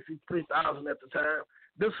like $63,000 at the time.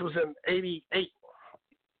 This was in '88.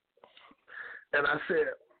 And I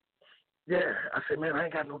said, yeah. I said, man, I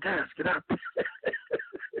ain't got no gas. Get out there.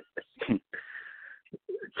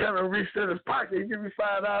 Keven reached in his pocket. He gave me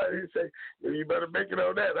 $5. He said, you better make it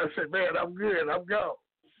on that. I said, man, I'm good. I'm gone.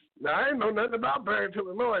 Now, I didn't know nothing about Barrington,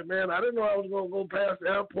 Illinois, man. I didn't know I was going to go past the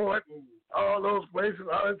airport and all those places,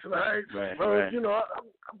 all into the heights. Right, right.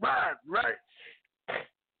 I'm riding, right?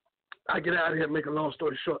 I get out of here, make a long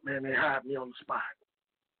story short, man, they hired me on the spot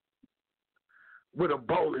with a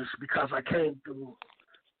bonus because I came through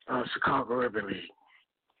Chicago Urban League.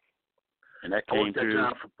 And that I came worked that through.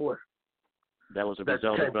 job for 4. That was a That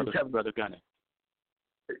result came of through Keven. Brother Gunny.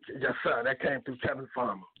 Yes, sir. That came through Keven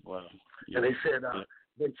Farmer. Wow. Yeah. And they said,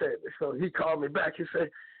 so he called me back. He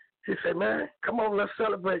said, man, come on, let's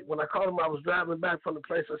celebrate. When I called him, I was driving back from the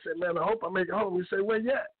place. I said, man, I hope I make it home. He said, where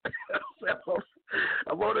you at? I said,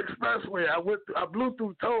 I'm on the expressway. I blew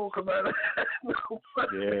through toll because I had no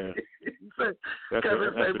money. Yeah. He said, that's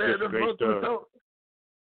a great story.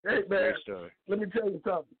 Hey, man, story. Let me tell you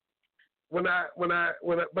something.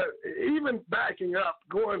 But even backing up,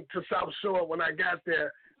 going to South Shore, when I got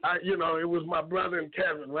there, it was my brother and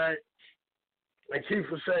Keven, right? And Keith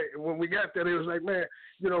was saying, when we got there, they was like, man,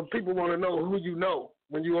 people want to know who you know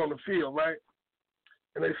when you're on the field, right?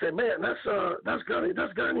 And they said, man, that's Gunny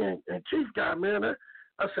and Keith guy, man.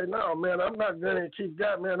 I said, no, man, I'm not Gunny and Keith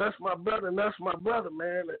guy, man. That's my brother, and that's my brother,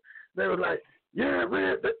 man. And they were like, yeah,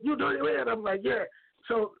 man, you know it, man. I'm like, yeah.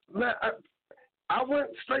 So now I went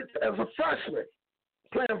straight as a freshman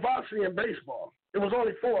playing varsity in baseball. It was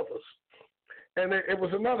only 4 of us. And it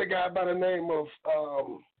was another guy by the name of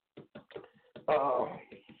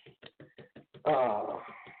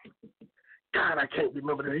God, I can't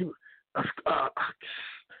remember that. He was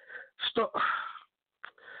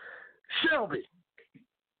Shelby.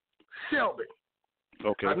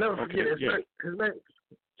 Okay. I'll never forget his yeah. name.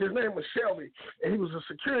 His name was Shelby, and he was a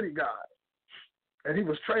security guard. And he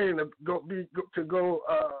was trained to go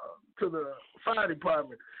to the fire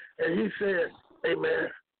department. And he said, "Hey man,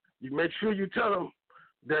 you make sure you tell them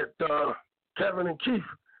that Keven and Keith."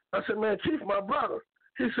 I said, "Man, Keith, my brother."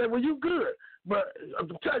 He said, "Well, you good, but I'm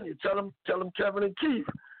telling you, tell them Keven and Keith."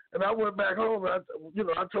 And I went back home. And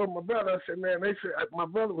I told my brother. I said, "Man, they said my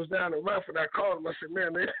brother was down in Rough, and I called him. I said,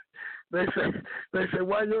 man, they said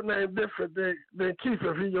why your name different than Keith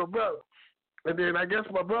if he's your brother?" And then I guess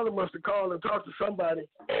my brother must have called and talked to somebody,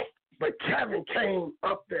 but Keven came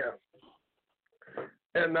up there,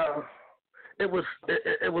 and it was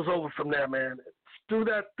over from there, man. Through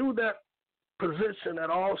that position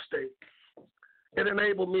at Allstate, it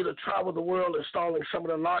enabled me to travel the world installing some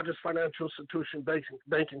of the largest financial institution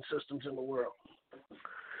banking systems in the world.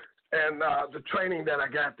 And the training that I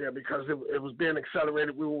got there, because it was being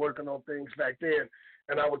accelerated, we were working on things back then.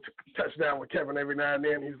 And I would touch down with Keven every now and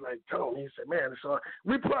then. He's like, Tony, he said, man, so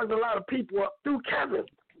we plugged a lot of people up through Keven.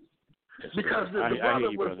 Because the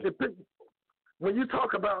brother was, when you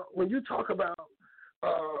talk about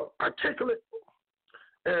articulate,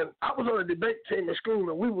 and I was on a debate team in school,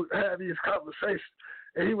 and we would have these conversations,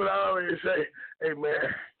 and he would always say, hey,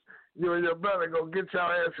 man, you and your brother going to get your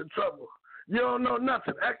ass in trouble. You don't know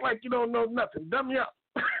nothing. Act like you don't know nothing. Dumb you up.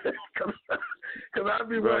 Because I'd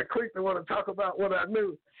be real quick to want to talk about what I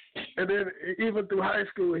knew. And then even through high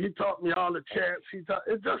school, he taught me all the chants.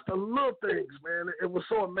 It's just the little things, man. It was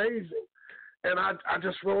so amazing. And I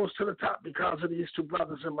just rose to the top because of these 2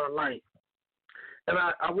 brothers in my life. And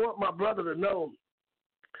I want my brother to know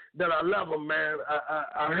that I love him, man.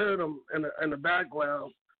 I heard him in the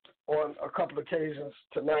background on a couple of occasions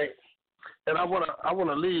tonight. And I want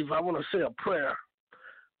to leave. I want to say a prayer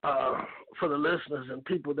for the listeners and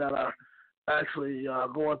people that are actually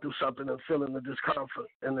going through something and feeling the discomfort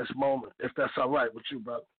in this moment, if that's all right with you,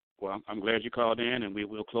 brother. Well, I'm glad you called in, and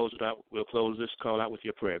we'll close it out. We'll close this call out with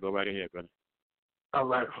your prayer. Go right ahead, brother. All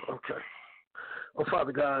right, okay. Well,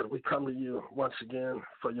 Father God, we come to you once again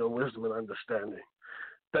for your wisdom and understanding.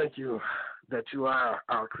 Thank you that you are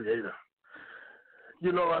our creator.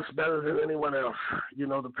 You know us better than anyone else. You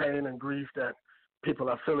know the pain and grief that people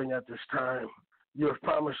are feeling at this time. You have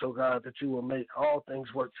promised, oh God, that you will make all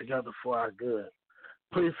things work together for our good.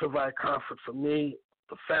 Please provide comfort for me,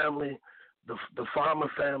 the family, the farmer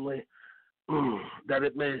family, that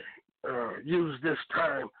it may use this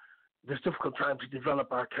time, this difficult time, to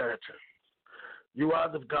develop our character. You are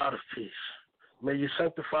the God of peace. May you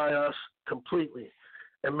sanctify us completely,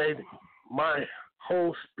 and may my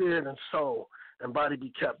whole spirit and soul and body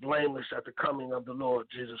be kept blameless at the coming of the Lord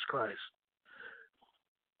Jesus Christ,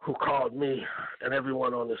 who called me and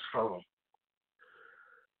everyone on this phone.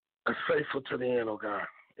 I'm faithful to the end, oh God.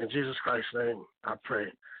 In Jesus Christ's name, I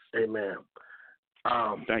pray. Amen.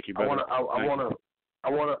 Thank you, brother. I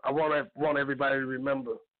want everybody to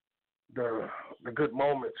remember the good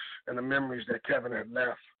moments and the memories that Keven had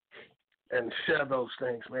left, and share those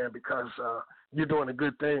things, man, because you're doing a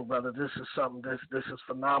good thing, brother. This is something. This is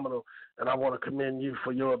phenomenal, and I want to commend you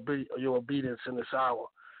for your obedience in this hour,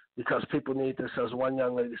 because people need this. As one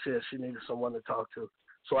young lady said, she needed someone to talk to.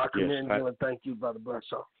 So I commend you and thank you, Brother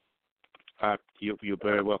Bradshaw. You're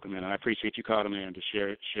very welcome, man. I appreciate you calling in to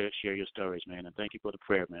share your stories, man. And thank you for the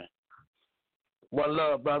prayer, man. One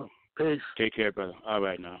love, brother. Peace. Take care, brother. All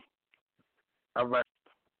right now. All right.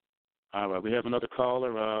 All right, we have another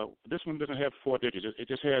caller. This one doesn't have 4 digits. It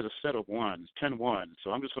just has a set of ones, 10 ones.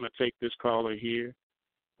 So I'm just going to take this caller here,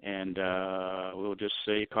 and we'll just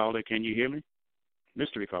say, caller, can you hear me?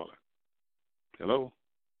 Mystery caller. Hello?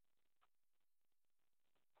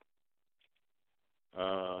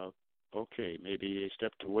 Okay, maybe he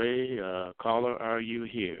stepped away. Caller, are you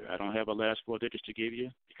here? I don't have a last 4 digits to give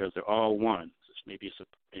you because they're all ones. Maybe it's a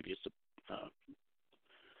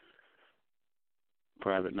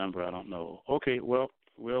private number. I don't know. Okay, well,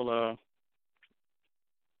 we'll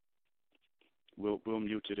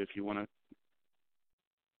mute it if you want to.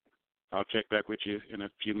 I'll check back with you in a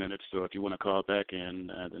few minutes. So if you want to call back in,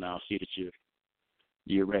 then I'll see that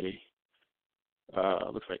you're ready.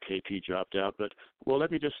 Looks like KP dropped out, but well,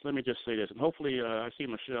 let me just say this, and hopefully I see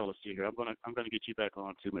Michelle is still here. I'm gonna get you back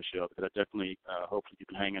on too, Michelle, because I definitely hopefully you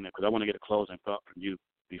can hang in there because I want to get a closing thought from you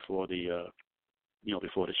before the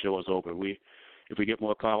before the show is over. If we get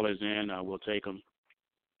more callers in, we'll take them.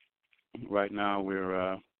 Right now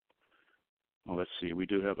we're let's see, we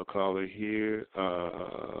do have a caller here.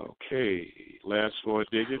 Okay, last 4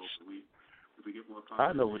 digits.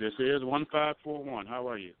 I know who this is. 1541. How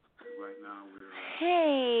are you? Right now we're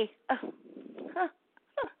Hey.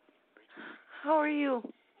 How are you?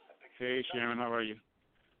 Hey Sharon, how are you?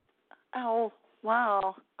 Oh,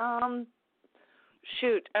 wow.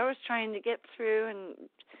 Shoot, I was trying to get through and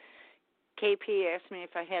KP asked me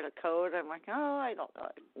if I had a code. I'm like, oh, I don't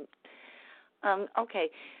know.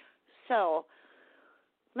 Okay. So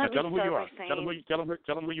let me start by saying,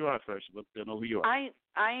 Tell them who you are first. They'll know who you are.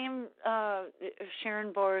 I am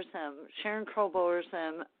Sharon Borzem, Sharon Crow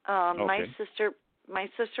Borzem. Okay. My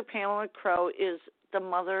sister Pamela Crow is the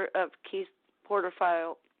mother of Keith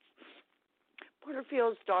Porterfield's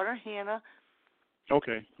daughter Hannah.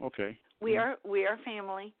 Okay. We are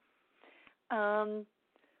family.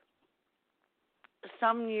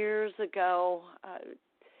 Some years ago,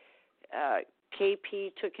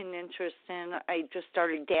 KP took an interest in, I just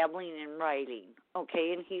started dabbling in writing,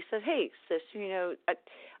 okay? And he said, hey, sis,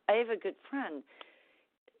 I have a good friend,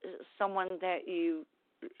 someone that you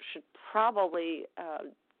should probably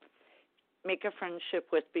make a friendship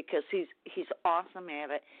with because he's awesome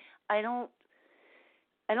at it. I don't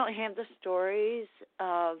have the stories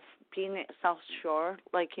of being at South Shore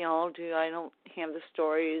like y'all do. I don't have the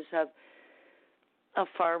stories of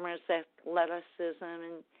farmers that athleticism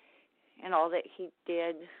and all that he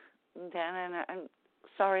did then. And I'm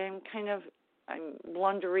sorry, I'm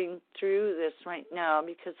blundering through this right now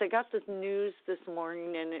because I got this news this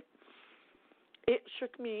morning and it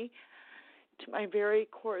shook me to my very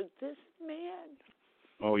core. This man.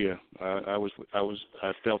 Oh yeah, I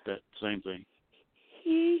felt that same thing.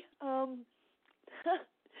 He,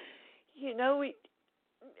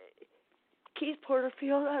 Keith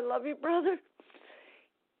Porterfield, I love you, brother.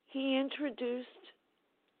 He introduced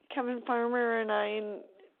Keven Farmer and I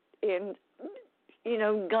and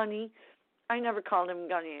Gunny. I never called him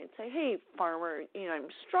Gunny. I'd say, hey, Farmer, I'm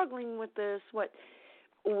struggling with this.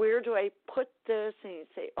 Where do I put this? And he'd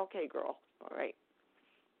say, okay, girl, all right.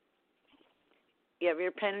 You have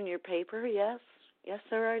your pen and your paper? Yes. Yes,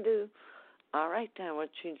 sir, I do. All right, then, why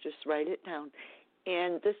don't you just write it down?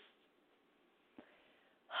 And this...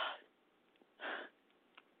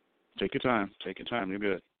 Take your time. You're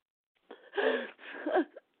good.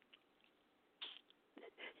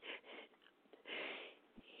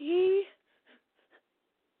 He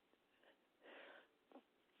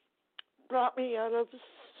brought me out of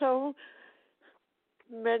so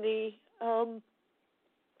many...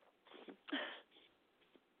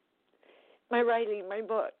 my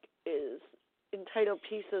book is entitled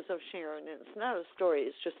Pieces of Sharon, and it's not a story.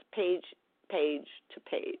 It's just page to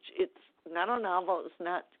page. It's not a novel. It's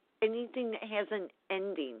not anything that has an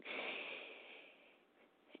ending.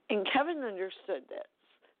 And Keven understood this.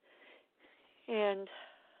 And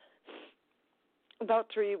about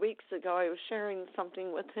 3 weeks ago, I was sharing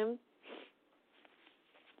something with him.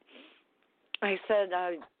 I said,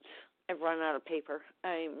 I've run out of paper.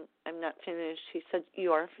 I'm not finished. He said,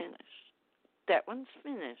 you are finished. That one's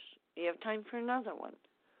finished. You have time for another one.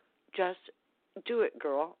 Just do it,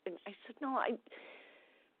 girl. And I said, no,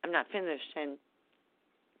 I'm not finished. And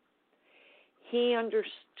he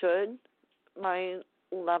understood my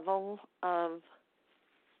level of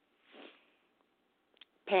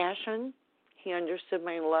passion. He understood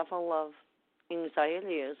my level of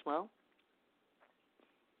anxiety as well.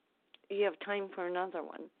 You have time for another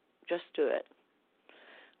one. Just do it.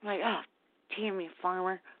 I'm like, oh, damn you,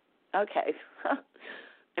 Farmer. Okay.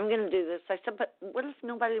 I'm going to do this. I said, but what if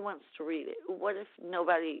nobody wants to read it? What if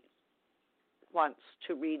nobody wants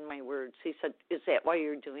to read my words? He said, is that why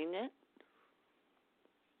you're doing it?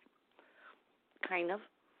 kind of.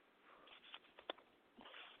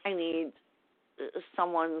 I need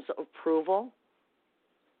someone's approval.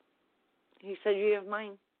 He said, you have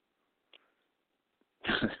mine.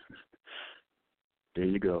 There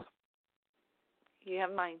you go. You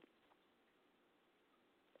have mine.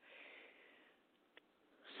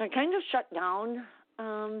 So I kind of shut down.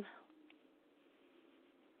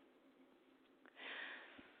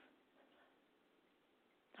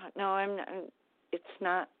 No, it's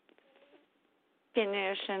not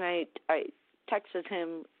finished. And I texted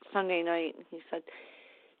him Sunday night, and he said,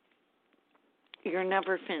 you're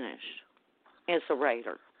never finished as a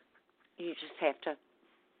writer. You just have to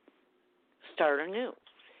start anew.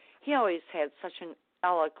 He always had such an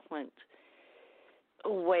eloquent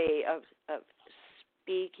way of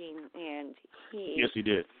speaking, and he... Yes, he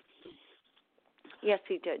did. Yes,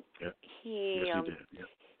 he did. Yep. He yes, he did. Yep.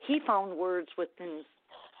 He found words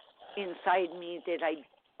inside me that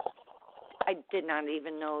I did not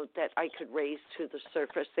even know that I could raise to the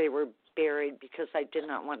surface. They were buried because I did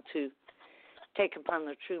not want to take upon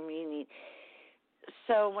the true meaning.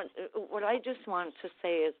 So what I just want to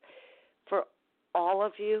say is, for all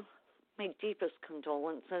of you, my deepest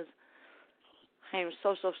condolences. I am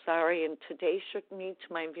so sorry, and today shook me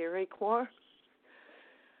to my very core.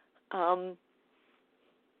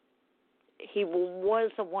 He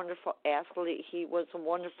was a wonderful athlete. He was a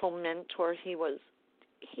wonderful mentor.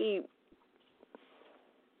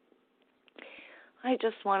 I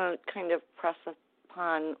just want to kind of press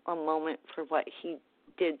upon a moment for what he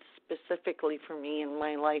did specifically for me in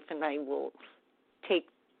my life, and I will take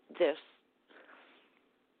this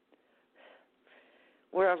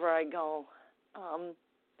wherever I go.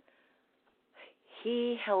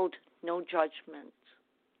 He held no judgment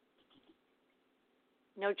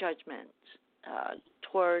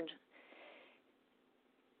toward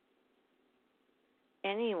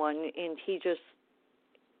anyone, and he just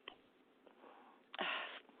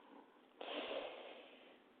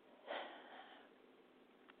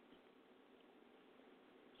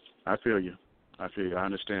I feel you. I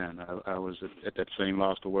understand. I was at that same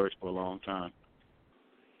loss for words for a long time,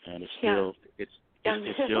 and it's still it's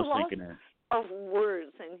still sinking in. Of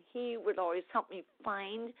words, and he would always help me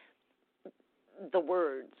find the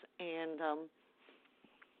words, and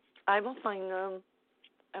I will find them.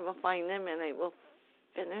 And I will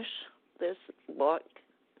finish this book.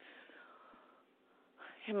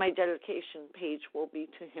 And my dedication page will be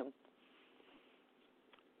to him.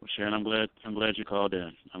 Well, Sharon, I'm glad you called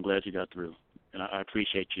in. I'm glad you got through, and I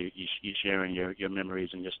appreciate you sharing your memories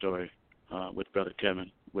and your story with Brother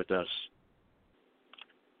Keven with us.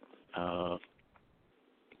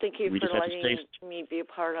 Thank you for letting me be a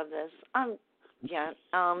part of this.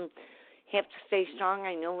 Have to stay strong.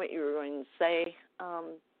 I know what you were going to say.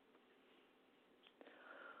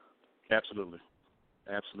 Absolutely.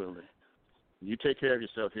 You take care of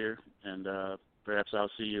yourself here, and perhaps I'll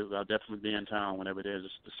see you. I'll definitely be in town whenever the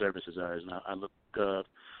services are. And I look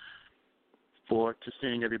forward to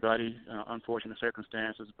seeing everybody. Unfortunate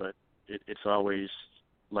circumstances, but it's always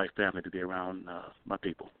like family to be around my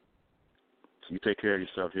people. So you take care of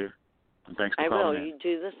yourself here. And thanks for calling in. I will. You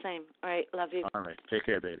do the same. All right. Love you. All right. Take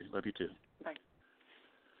care, baby. Love you too. Bye.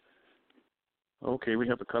 Okay, we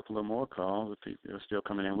have a couple of more calls. People are still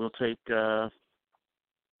coming in. We'll take. I'm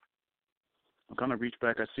gonna reach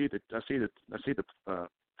back. I see the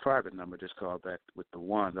private number just called back with the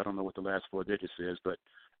ones. I don't know what the last 4 digits is, but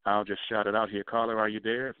I'll just shout it out here. Caller, are you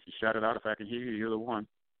there? If you shout it out, if I can hear you, you're the one.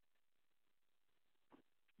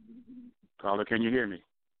 Caller, can you hear me?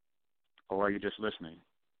 Or are you just listening?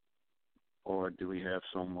 Or do we have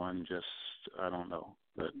someone I don't know,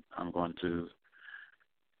 but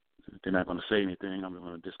they're not going to say anything. I'm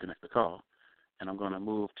going to disconnect the call. And I'm going to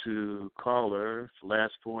move to caller,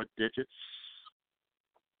 last 4 digits,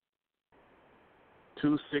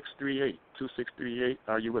 2638. 2638,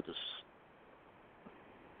 are you with us?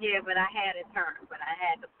 Yeah, but I had a turn, but I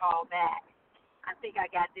had to call back. I think I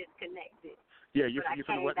got disconnected. Yeah, you're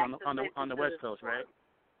from on the West Coast, right?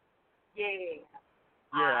 Yeah.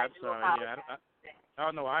 Yeah, I'm sorry.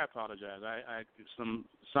 Yeah, no, I apologize.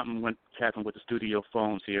 Something happened with the studio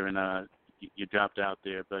phones here, and you dropped out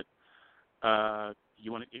there. But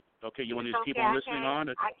you want to just keep on listening on?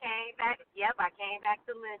 Or? I came back. Yep, I came back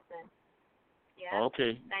to listen. Yep.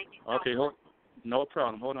 Okay. Thank you so much. No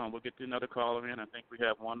problem. Hold on. We'll get to another caller in. I think we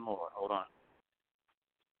have one more. Hold on.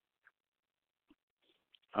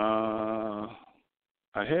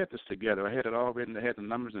 I had this together. I had it all written. I had the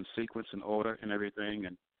numbers in sequence and order and everything,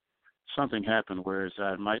 and something happened whereas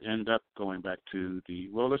I might end up going back to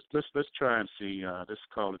let's try and see. This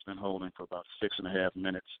call has been holding for about 6.5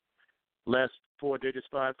 minutes. Last 4 digits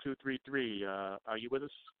 5233. Are you with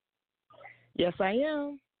us? Yes, I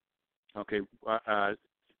am. Okay.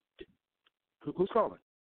 Who's calling?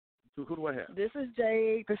 Who do I have? This is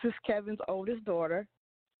Jade. This is Kevin's oldest daughter.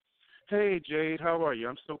 Hey, Jade. How are you?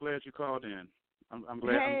 I'm so glad you called in. I'm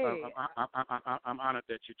glad. Hey. I'm honored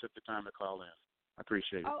that you took the time to call in. I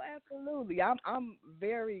appreciate it. Oh, absolutely. I'm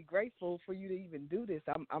very grateful for you to even do this.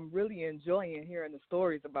 I'm really enjoying hearing the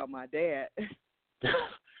stories about my dad.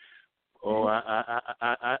 Oh, I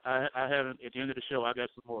haven't. At the end of the show, I got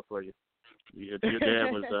some more for you. Your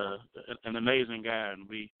dad was an amazing guy, and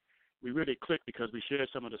we really clicked because we shared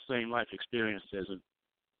some of the same life experiences. And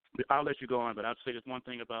I'll let you go on, but I'll say this one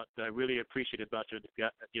thing about that I really appreciate about your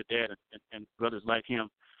dad and brothers like him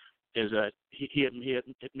is that he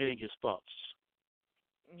admitting his faults.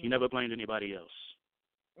 Mm-hmm. He never blamed anybody else.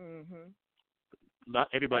 Mhm. Not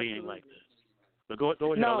everybody ain't like that. But go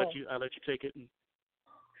ahead. No. I'll let you take it.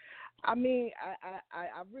 I mean,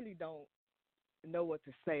 I really don't know what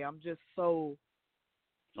to say. I'm just so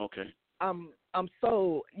okay. I'm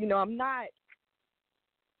so, I'm not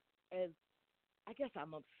as, I guess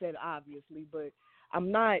I'm upset obviously, but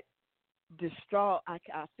I'm not distraught. I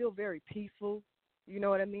feel very peaceful. You know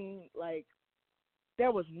what I mean? Like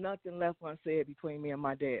there was nothing left unsaid between me and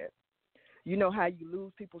my dad. You know how you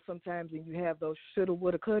lose people sometimes and you have those shoulda,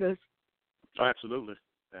 woulda, couldas? Oh, absolutely.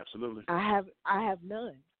 Absolutely. I have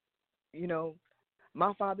none.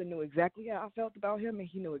 My father knew exactly how I felt about him,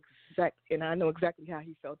 and I know exactly how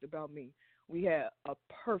he felt about me. We had a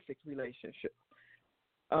perfect relationship.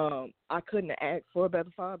 I couldn't have asked for a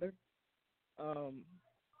better father.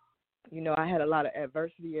 I had a lot of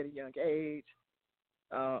adversity at a young age.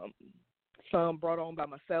 Some brought on by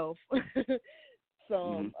myself.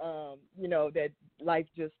 Some, that life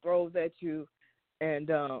just throws at you, and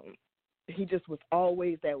he just was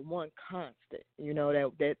always that one constant,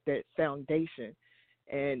 that foundation.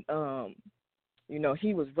 And,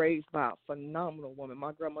 he was raised by a phenomenal woman.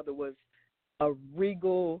 My grandmother was a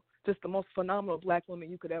regal, just the most phenomenal black woman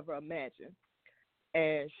you could ever imagine.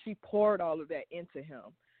 And she poured all of that into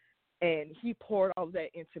him. And he poured all of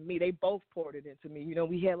that into me. They both poured it into me.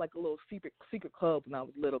 We had like a little secret club when I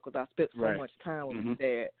was little because I spent so much time with my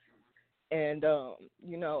dad. And,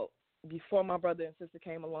 before my brother and sister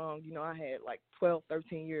came along, I had like 12,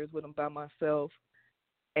 13 years with them by myself.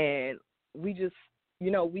 And we just,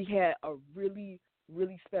 we had a really,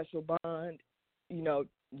 really special bond,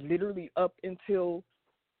 literally up until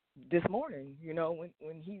this morning, when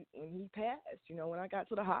he passed, when I got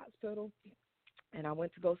to the hospital and I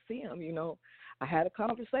went to go see him, I had a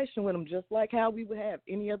conversation with him just like how we would have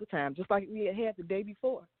any other time, just like we had the day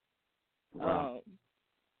before. Wow.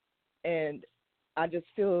 And I just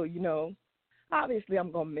feel, obviously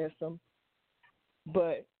I'm going to miss him,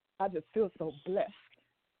 but I just feel so blessed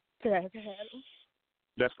to have had him.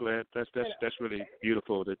 That's glad. That's really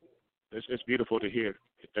beautiful. It's beautiful to hear.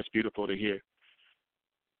 That's beautiful to hear.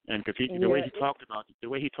 And cause the way he talked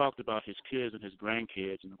about his kids and his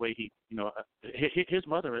grandkids, and the way he, his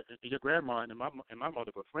mother, your grandma, and my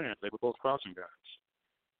mother were friends. They were both crossing guards.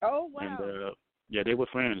 Oh wow! And yeah, they were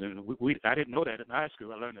friends, and I didn't know that in high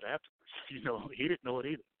school. I learned it afterwards. He didn't know it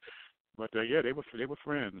either. But yeah, they were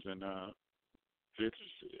friends, and I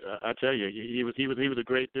tell you, he was a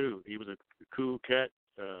great dude. He was a cool cat.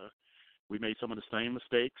 We made some of the same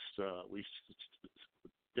mistakes. We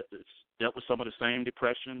dealt with some of the same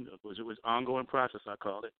depression. It was ongoing process, I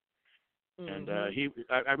called it. Mm-hmm. And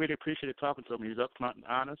I really appreciated talking to him. He was upfront and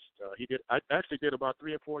honest. I actually did about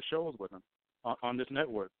 3 or 4 shows with him on this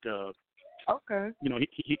network. Okay.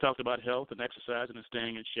 He talked about health and exercising and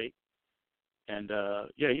staying in shape. And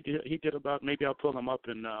yeah, he did about, maybe I'll pull him up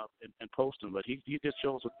and post him, but he did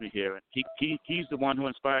shows with me here. And he's the one who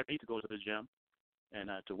inspired me to go to the gym and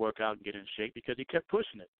to work out and get in shape, because he kept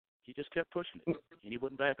pushing it. He just kept pushing it, and he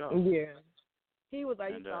wouldn't back off. Yeah. He was, I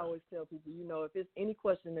used to always tell people, if there's any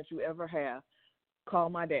question that you ever have, call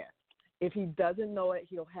my dad. If he doesn't know it,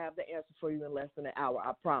 he'll have the answer for you in less than an hour,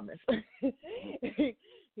 I promise.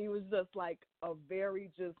 He was just like a very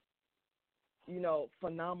just,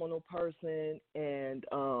 phenomenal person. And,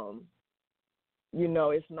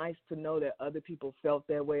 it's nice to know that other people felt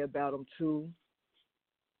that way about him too.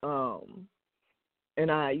 And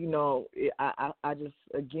I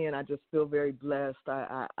just feel very blessed.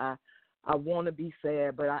 I want to be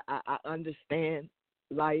sad, but I understand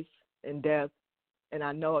life and death, and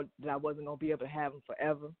I know that I wasn't going to be able to have him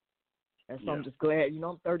forever. And so I'm just glad,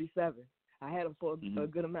 I'm 37. I had him for a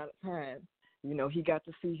good amount of time. He got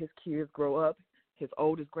to see his kids grow up. His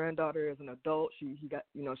oldest granddaughter is an adult. She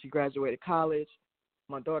graduated college.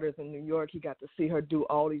 My daughter's in New York. He got to see her do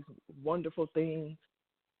all these wonderful things.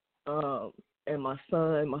 and my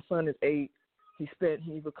son is 8. He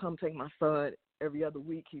would come take my son every other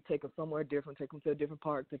week. He'd take him somewhere different, take him to a different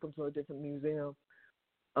park, take him to a different museum.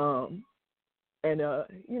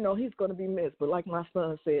 He's going to be missed. But like my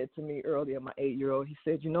son said to me earlier, my 8-year-old, he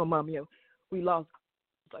said, Mommy, we lost.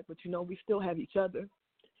 It's like, but we still have each other.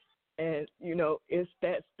 And,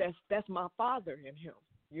 that's my father in him.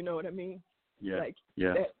 You know what I mean? Yeah. Like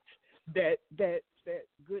that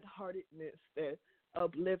good-heartedness, that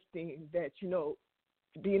uplifting, that,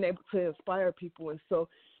 being able to inspire people. And so,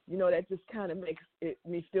 that just kind of makes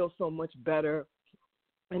me feel so much better.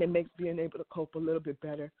 And it makes being able to cope a little bit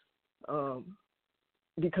better.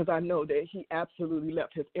 Because I know that he absolutely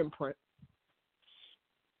left his imprint.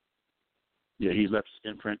 Yeah, he left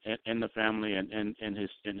his imprint in the family and in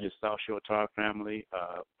his South Shore Tar family.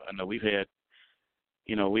 I know we've had,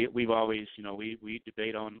 we've always, we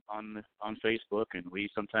debate on Facebook, and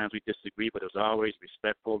sometimes we disagree, but it was always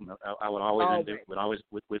respectful. I would always end it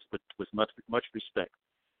with much respect,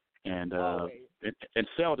 and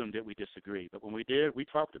seldom did we disagree. But when we did, we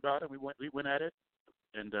talked about it. We went at it,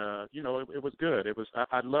 and it was good. It was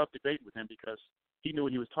I loved debating with him because he knew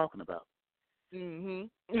what he was talking about. Mm-hmm.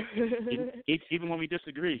 Even when we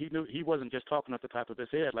disagreed, he knew he wasn't just talking off the top of his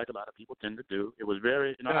head like a lot of people tend to do. It was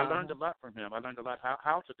very, I learned a lot from him. I learned a lot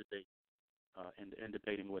how to debate in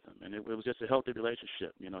debating with him, and it was just a healthy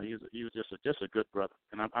relationship. He was just a good brother,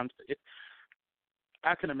 and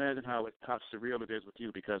I can imagine how surreal it is with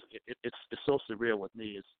you, because it's so surreal with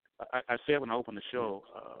me. I said when I opened the show,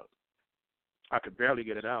 I could barely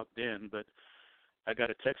get it out then, but I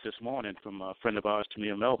got a text this morning from a friend of ours,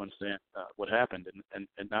 Tamia Melvin, saying what happened, and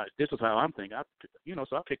now this is how I'm thinking.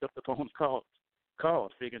 So I picked up the phone,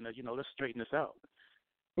 called, figuring that let's straighten this out,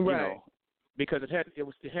 right? Because it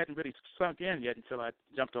hadn't really sunk in yet until I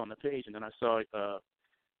jumped on the page, and then I saw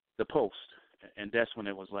the post, and that's when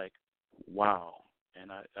it was like, wow,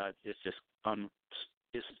 and it's just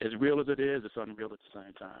it's as real as it is, it's unreal at the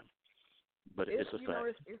same time. But it's a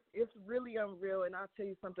fact. It's really unreal, and I'll tell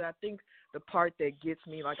you something. I think the part that gets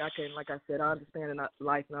me, like I said, I understand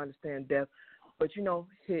life and I understand death, but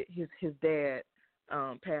his dad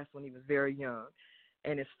passed when he was very young,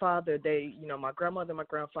 and his father, my grandmother and my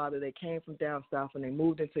grandfather, they came from down south and they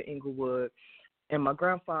moved into Inglewood, and my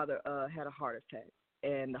grandfather had a heart attack,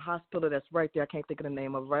 and the hospital that's right there, I can't think of the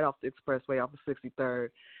name of, right off the expressway off of 63rd,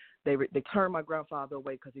 they turned my grandfather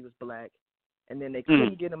away because he was black. And then they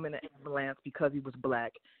couldn't get him in an ambulance because he was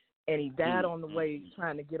black, and he died on the way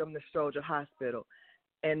trying to get him to Stroger Hospital.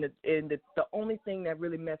 And the only thing that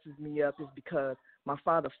really messes me up is because my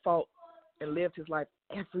father fought and lived his life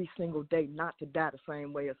every single day not to die the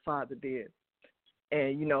same way his father did.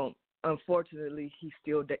 And unfortunately, he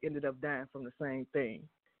still ended up dying from the same thing.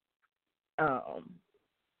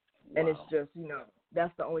 And it's just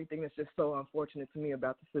that's the only thing that's just so unfortunate to me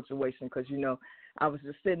about the situation, because I was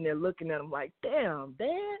just sitting there looking at him like, damn,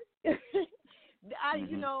 Dad. I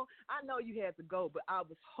know you had to go, but I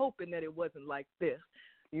was hoping that it wasn't like this,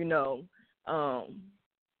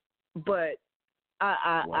 But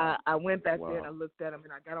I went back there and I looked at him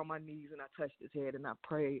and I got on my knees and I touched his head and I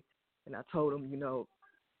prayed and I told him,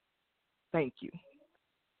 thank you,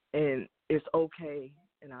 and it's okay,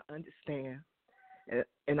 and I understand.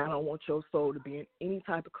 And I don't want your soul to be in any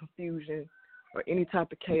type of confusion or any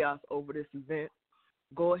type of chaos over this event.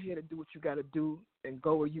 Go ahead and do what you got to do and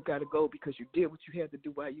go where you got to go, because you did what you had to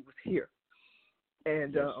do while you was here.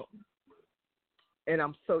 And and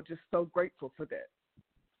I'm just so grateful for that.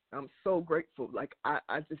 I'm so grateful. Like I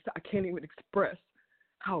can't even express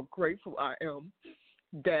how grateful I am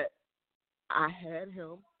that I had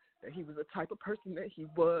him, that he was the type of person that he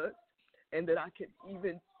was, and that I could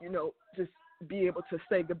even, just be able to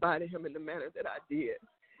say goodbye to him in the manner that I did.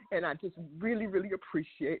 And I just really, really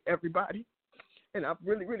appreciate everybody. And I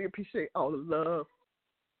really, really appreciate all the love,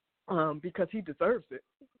 because he deserves it.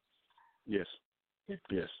 Yes.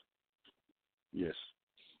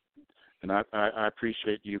 And I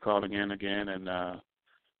appreciate you calling in again and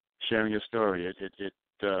sharing your story.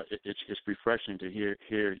 It's refreshing to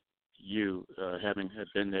hear you having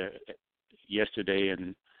been there yesterday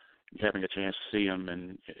and having a chance to see him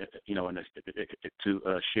and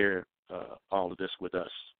to share all of this with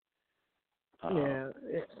us.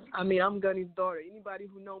 I mean, I'm Gunny's daughter. Anybody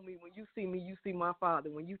who know me, when you see me, you see my father.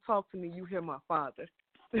 When you talk to me, you hear my father.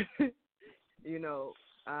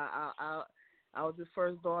 I was his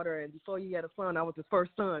first daughter, and before he had a son, I was his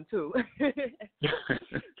first son too.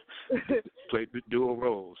 Played dual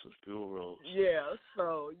roles. Yeah,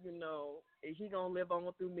 so he gonna live on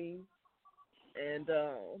through me. And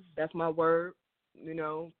that's my word, and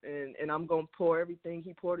I'm going to pour everything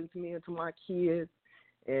he poured into me, into my kids,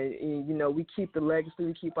 And you know, we keep the legacy,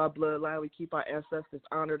 we keep our bloodline, we keep our ancestors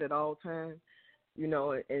honored at all times. You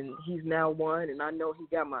know, and he's now one, and I know he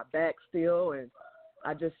got my back still, and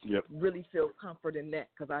I just really feel comfort in that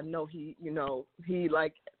because I know he, you know, he,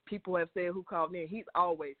 like people have said who called me, he's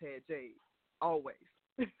always had Jade, always.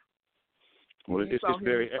 Well, it's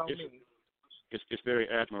very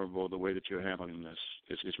admirable the way that you're handling this.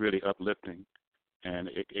 It's really uplifting, and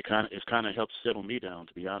it kind of helps settle me down,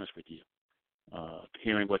 to be honest with you.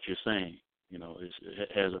 Hearing what you're saying, you know,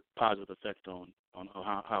 it has a positive effect on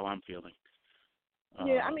how I'm feeling.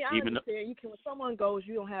 Yeah, I mean, I understand. You can, when someone goes,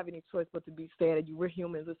 you don't have any choice but to be sad. We're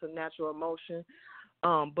humans; it's a natural emotion.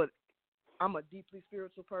 But I'm a deeply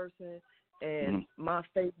spiritual person, and my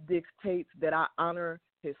faith dictates that I honor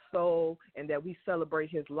his soul and that we celebrate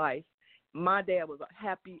his life. My dad was a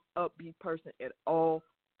happy, upbeat person at all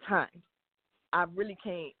times. I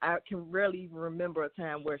can rarely even remember a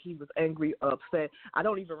time where he was angry or upset. I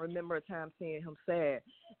don't even remember a time seeing him sad.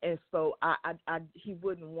 And so he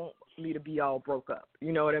wouldn't want me to be all broke up.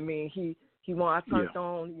 You know what I mean? I turned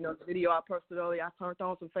on, you know, the video I posted earlier, I turned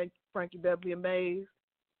on some Frankie Beverly and Maze,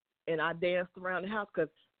 and I danced around the house because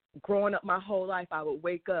growing up my whole life, I would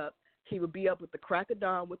wake up. He would be up with the crack of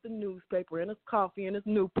dawn with the newspaper and his coffee and his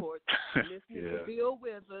Newport, listening to Bill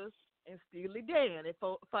Withers and Steely Dan at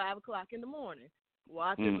 5 o'clock in the morning,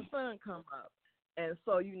 watching the sun come up. And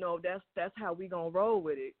so, you know, that's how we gonna roll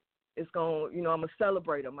with it. It's gonna, you know, I'm gonna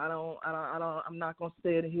celebrate him. I'm not gonna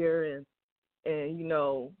sit here and you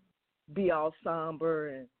know, be all somber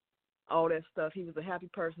and all that stuff. He was a happy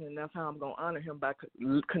person, and that's how I'm gonna honor him, by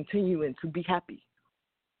continuing to be happy.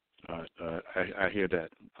 I hear that.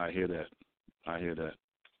 I hear that.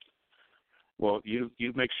 Well, you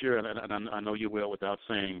make sure, and I know you will without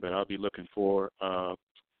saying, but I'll be looking for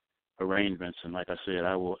arrangements. And like I said,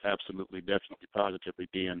 I will absolutely, definitely, positively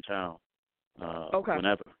be in town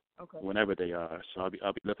whenever they are. So I'll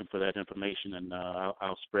be looking for that information, and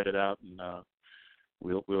I'll spread it out, and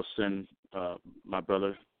we'll send my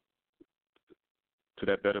brother to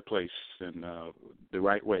that better place in the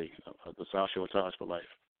right way, the South Shore Ties for Life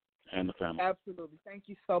and the family. Absolutely. Thank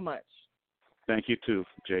you so much. Thank you, too,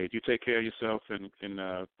 Jade. You take care of yourself, and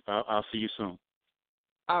I'll see you soon.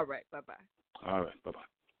 All right. Bye-bye. All right. Bye-bye.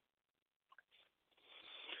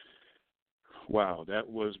 Wow, that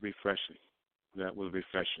was refreshing.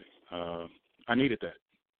 I needed that.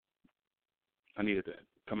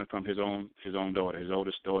 Coming from his own daughter, his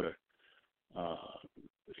oldest daughter,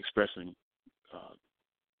 expressing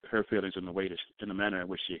her feelings in the manner in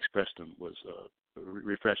which she expressed them was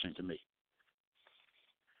refreshing to me.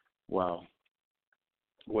 Wow.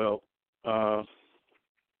 Well, I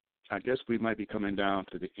guess we might be coming down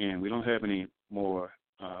to the end. We don't have any more,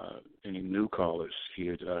 any new callers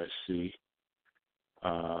here that I see.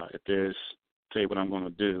 Tell you what I'm going to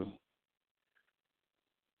do.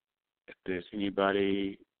 If there's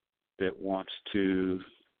anybody that wants to,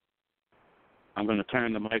 I'm going to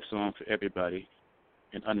turn the mics on for everybody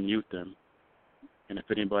and unmute them. And if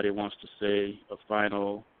anybody wants to say a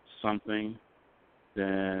final something,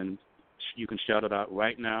 then you can shout it out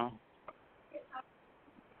right now.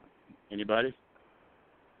 Anybody?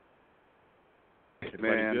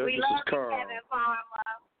 Man, we this love is Carl. Keven Farmer.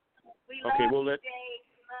 We okay, love we'll you, Jay.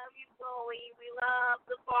 We love you, Chloe. We love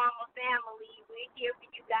the Farmer family. We're here for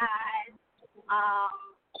you guys.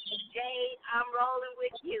 Jay, I'm rolling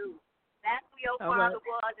with you. That's who your father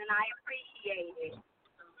was, and I appreciate it.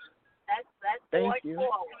 That's Thank you.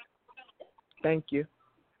 Forward. Thank you.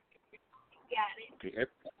 Got it.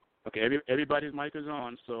 Okay. Everybody's mic is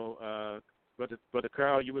on. So, Brother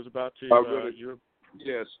Carl, you was about to.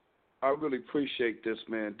 Yes, I really appreciate this,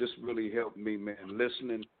 man. This really helped me, man.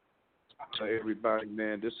 Listening to everybody,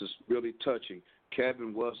 man. This is really touching.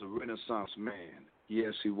 Keven was a Renaissance man.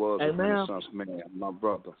 Yes, he was a Renaissance man, my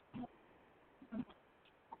brother.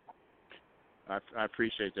 I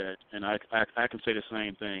appreciate that, and I can say the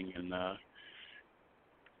same thing. And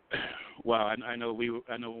wow, I know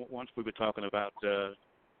once we were talking about I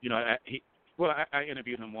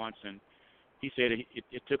interviewed him once, and he said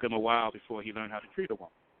it took him a while before he learned how to treat a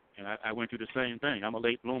woman, and I went through the same thing. I'm a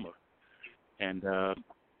late bloomer, and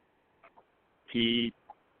we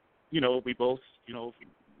both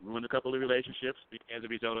ruined a couple of relationships as a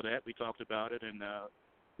result of that. We talked about it, and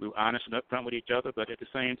we were honest and upfront with each other, but at the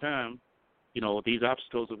same time, these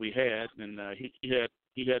obstacles that we had, and he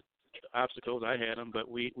had obstacles, I had them, but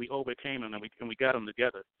we overcame them, and we got them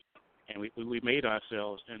together, and we made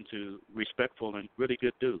ourselves into respectful and really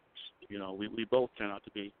good dudes. We both turned out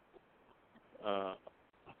to be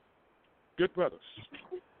good brothers.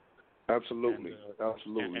 Absolutely,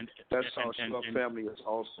 absolutely. That's how our family is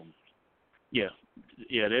awesome. Yeah,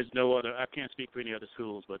 yeah. There's no other. I can't speak for any other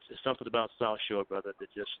schools, but it's something about South Shore, brother, that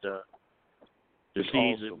just the It's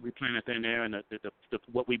seeds awesome. that we planted in there, and the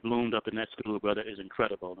what we bloomed up in that school, brother, is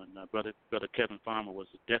incredible. And brother Keven Farmer was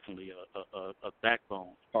definitely a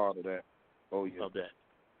backbone Part of that. Oh yeah. of that.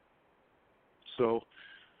 So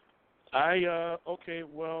okay,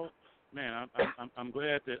 well, man, I'm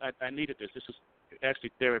glad that I needed this. This is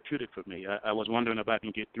actually therapeutic for me. I was wondering if I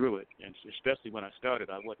can get through it, and especially when I started,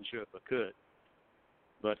 I wasn't sure if I could.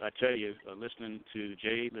 But I tell you, listening to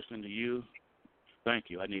Jay, listening to you, thank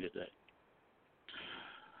you. I needed that.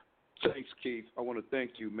 Thanks, Keith. I want to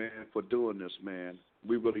thank you, man, for doing this, man.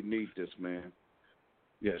 We really need this, man.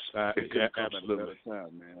 Yes, absolutely.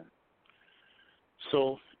 Time, man.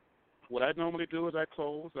 So what I normally do as I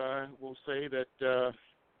close, I will say that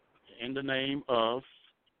in the name of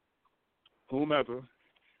whomever,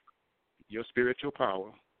 your spiritual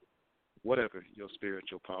power, whatever your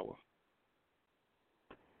spiritual power,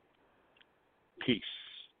 peace.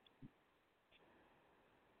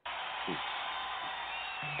 Peace.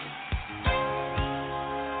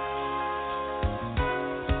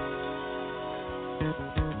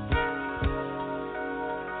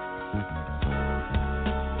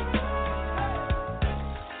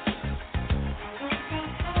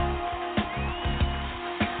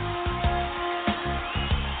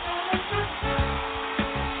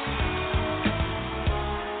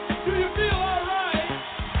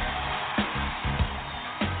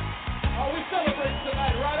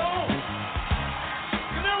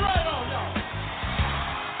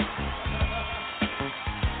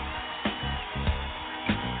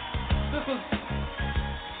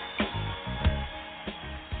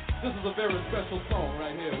 This is a very special song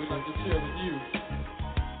right here we'd like to share with you.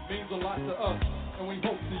 It means a lot to us, and we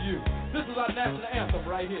hope to you. This is our national anthem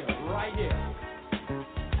right here, right here.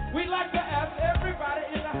 We'd like to ask everybody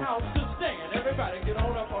in the house to stand. Everybody get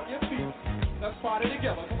on up on your feet. Let's party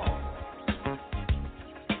together, come on.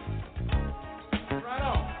 Right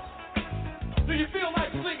on. Do you feel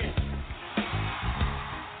like singing?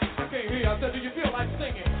 I can't hear you. I said, do you feel like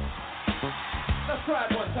singing? Let's try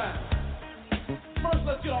it one time. First,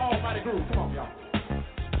 let's get an almighty groove. Come on, y'all.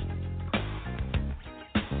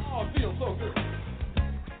 Oh, it feels so good.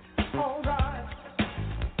 All right.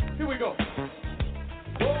 Here we go.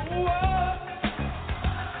 Whoa, whoa.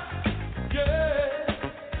 Yeah.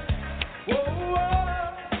 Whoa, whoa.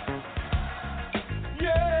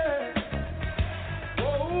 Yeah.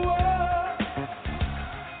 Whoa, whoa.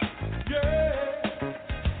 Yeah.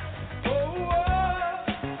 Whoa, whoa.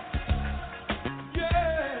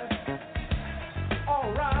 Yeah. All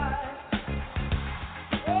right.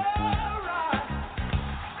 All right.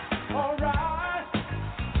 All right.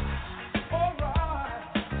 All right.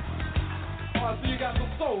 Oh, I see you got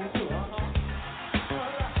some soul too,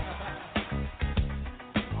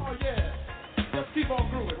 Oh, yeah. Let's keep on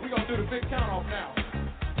grooving. We're going to do the big count off now.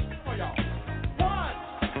 Come on, y'all. 1,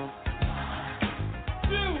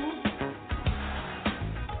 2,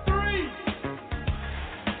 3,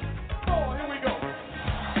 4. Here we go.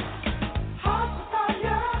 Hot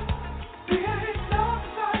fire, create love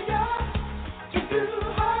fire, to do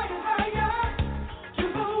higher, higher, to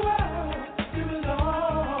the world you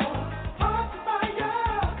belong. Hot fire,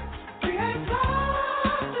 create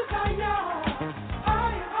love desire,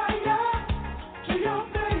 higher, higher, to your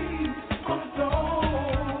face on the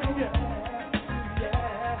throne. Yeah,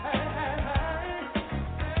 yeah,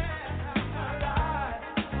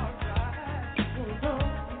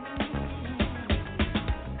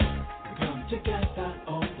 come together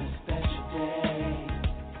on this special day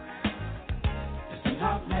to sing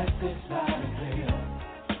our message loud and clear.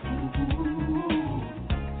 Ooh,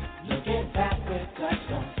 looking back with touch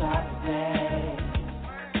on Saturday.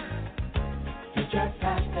 Future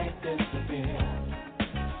past they disappear.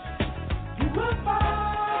 You will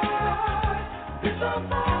find it's a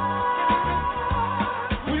find.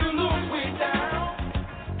 Will you look way down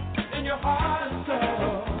in your heart and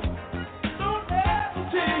soul? Don't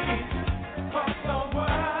hesitate. Cause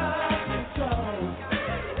someone is so.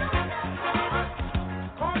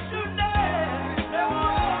 Cause you never know.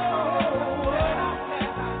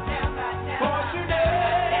 Cause you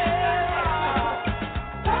never.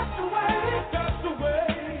 That's the way. That's the way.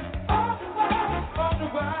 All the while. All the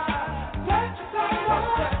while. Let you down.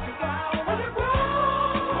 Let you down. When you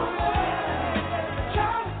grow.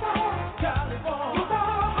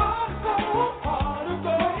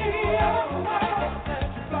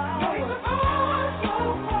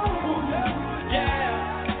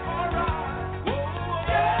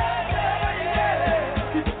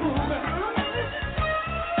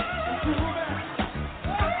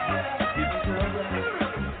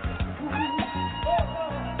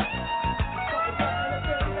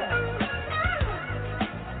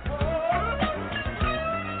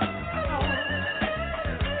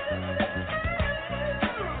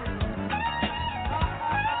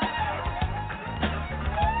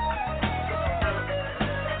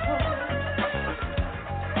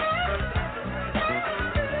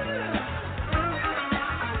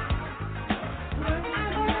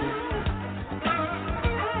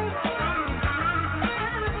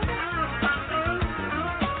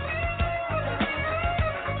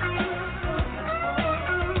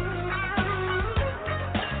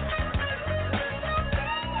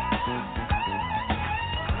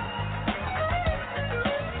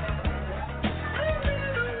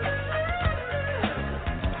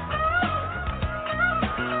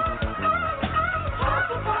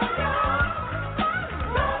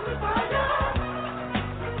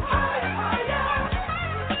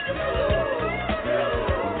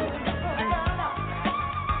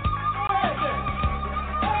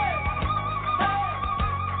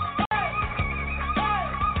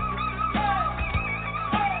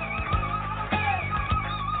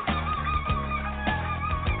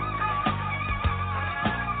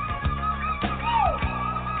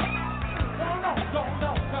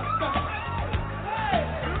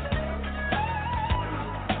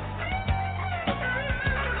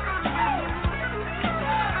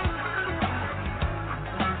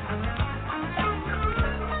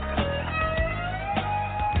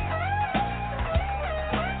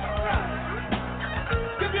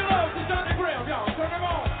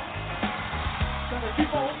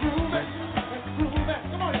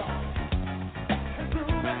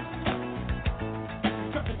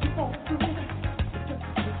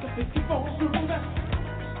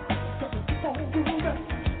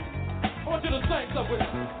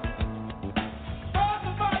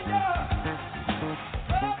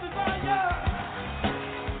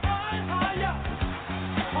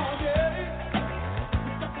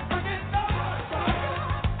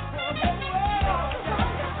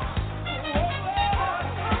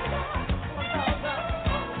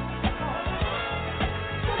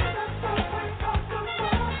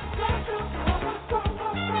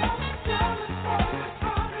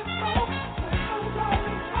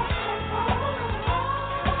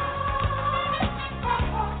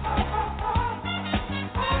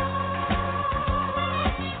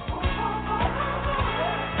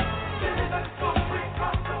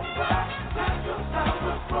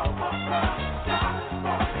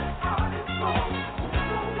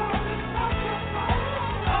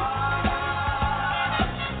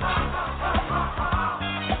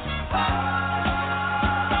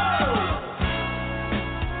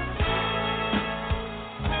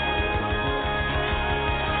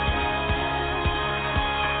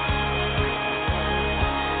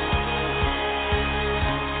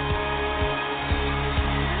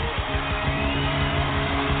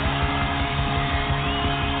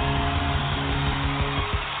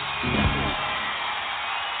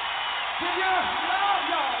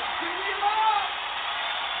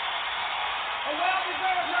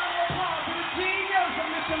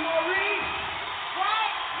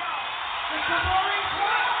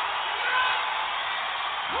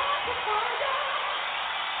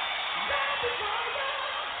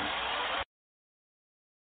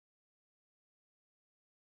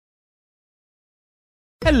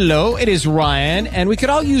 Hello, it is Ryan, and we could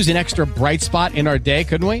all use an extra bright spot in our day,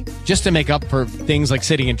 couldn't we? Just to make up for things like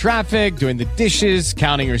sitting in traffic, doing the dishes,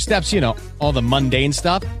 counting your steps, you know, all the mundane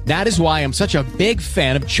stuff. That is why I'm such a big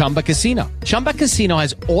fan of Chumba Casino. Chumba Casino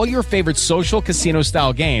has all your favorite social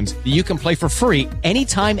casino-style games that you can play for free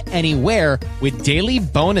anytime, anywhere with daily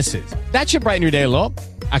bonuses. That should brighten your day a little.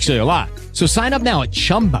 Actually, a lot. So sign up now at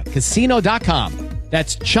ChumbaCasino.com.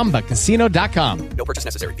 That's ChumbaCasino.com. No purchase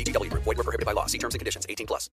necessary. VGW Group. Void where prohibited by law. See terms and conditions. 18+.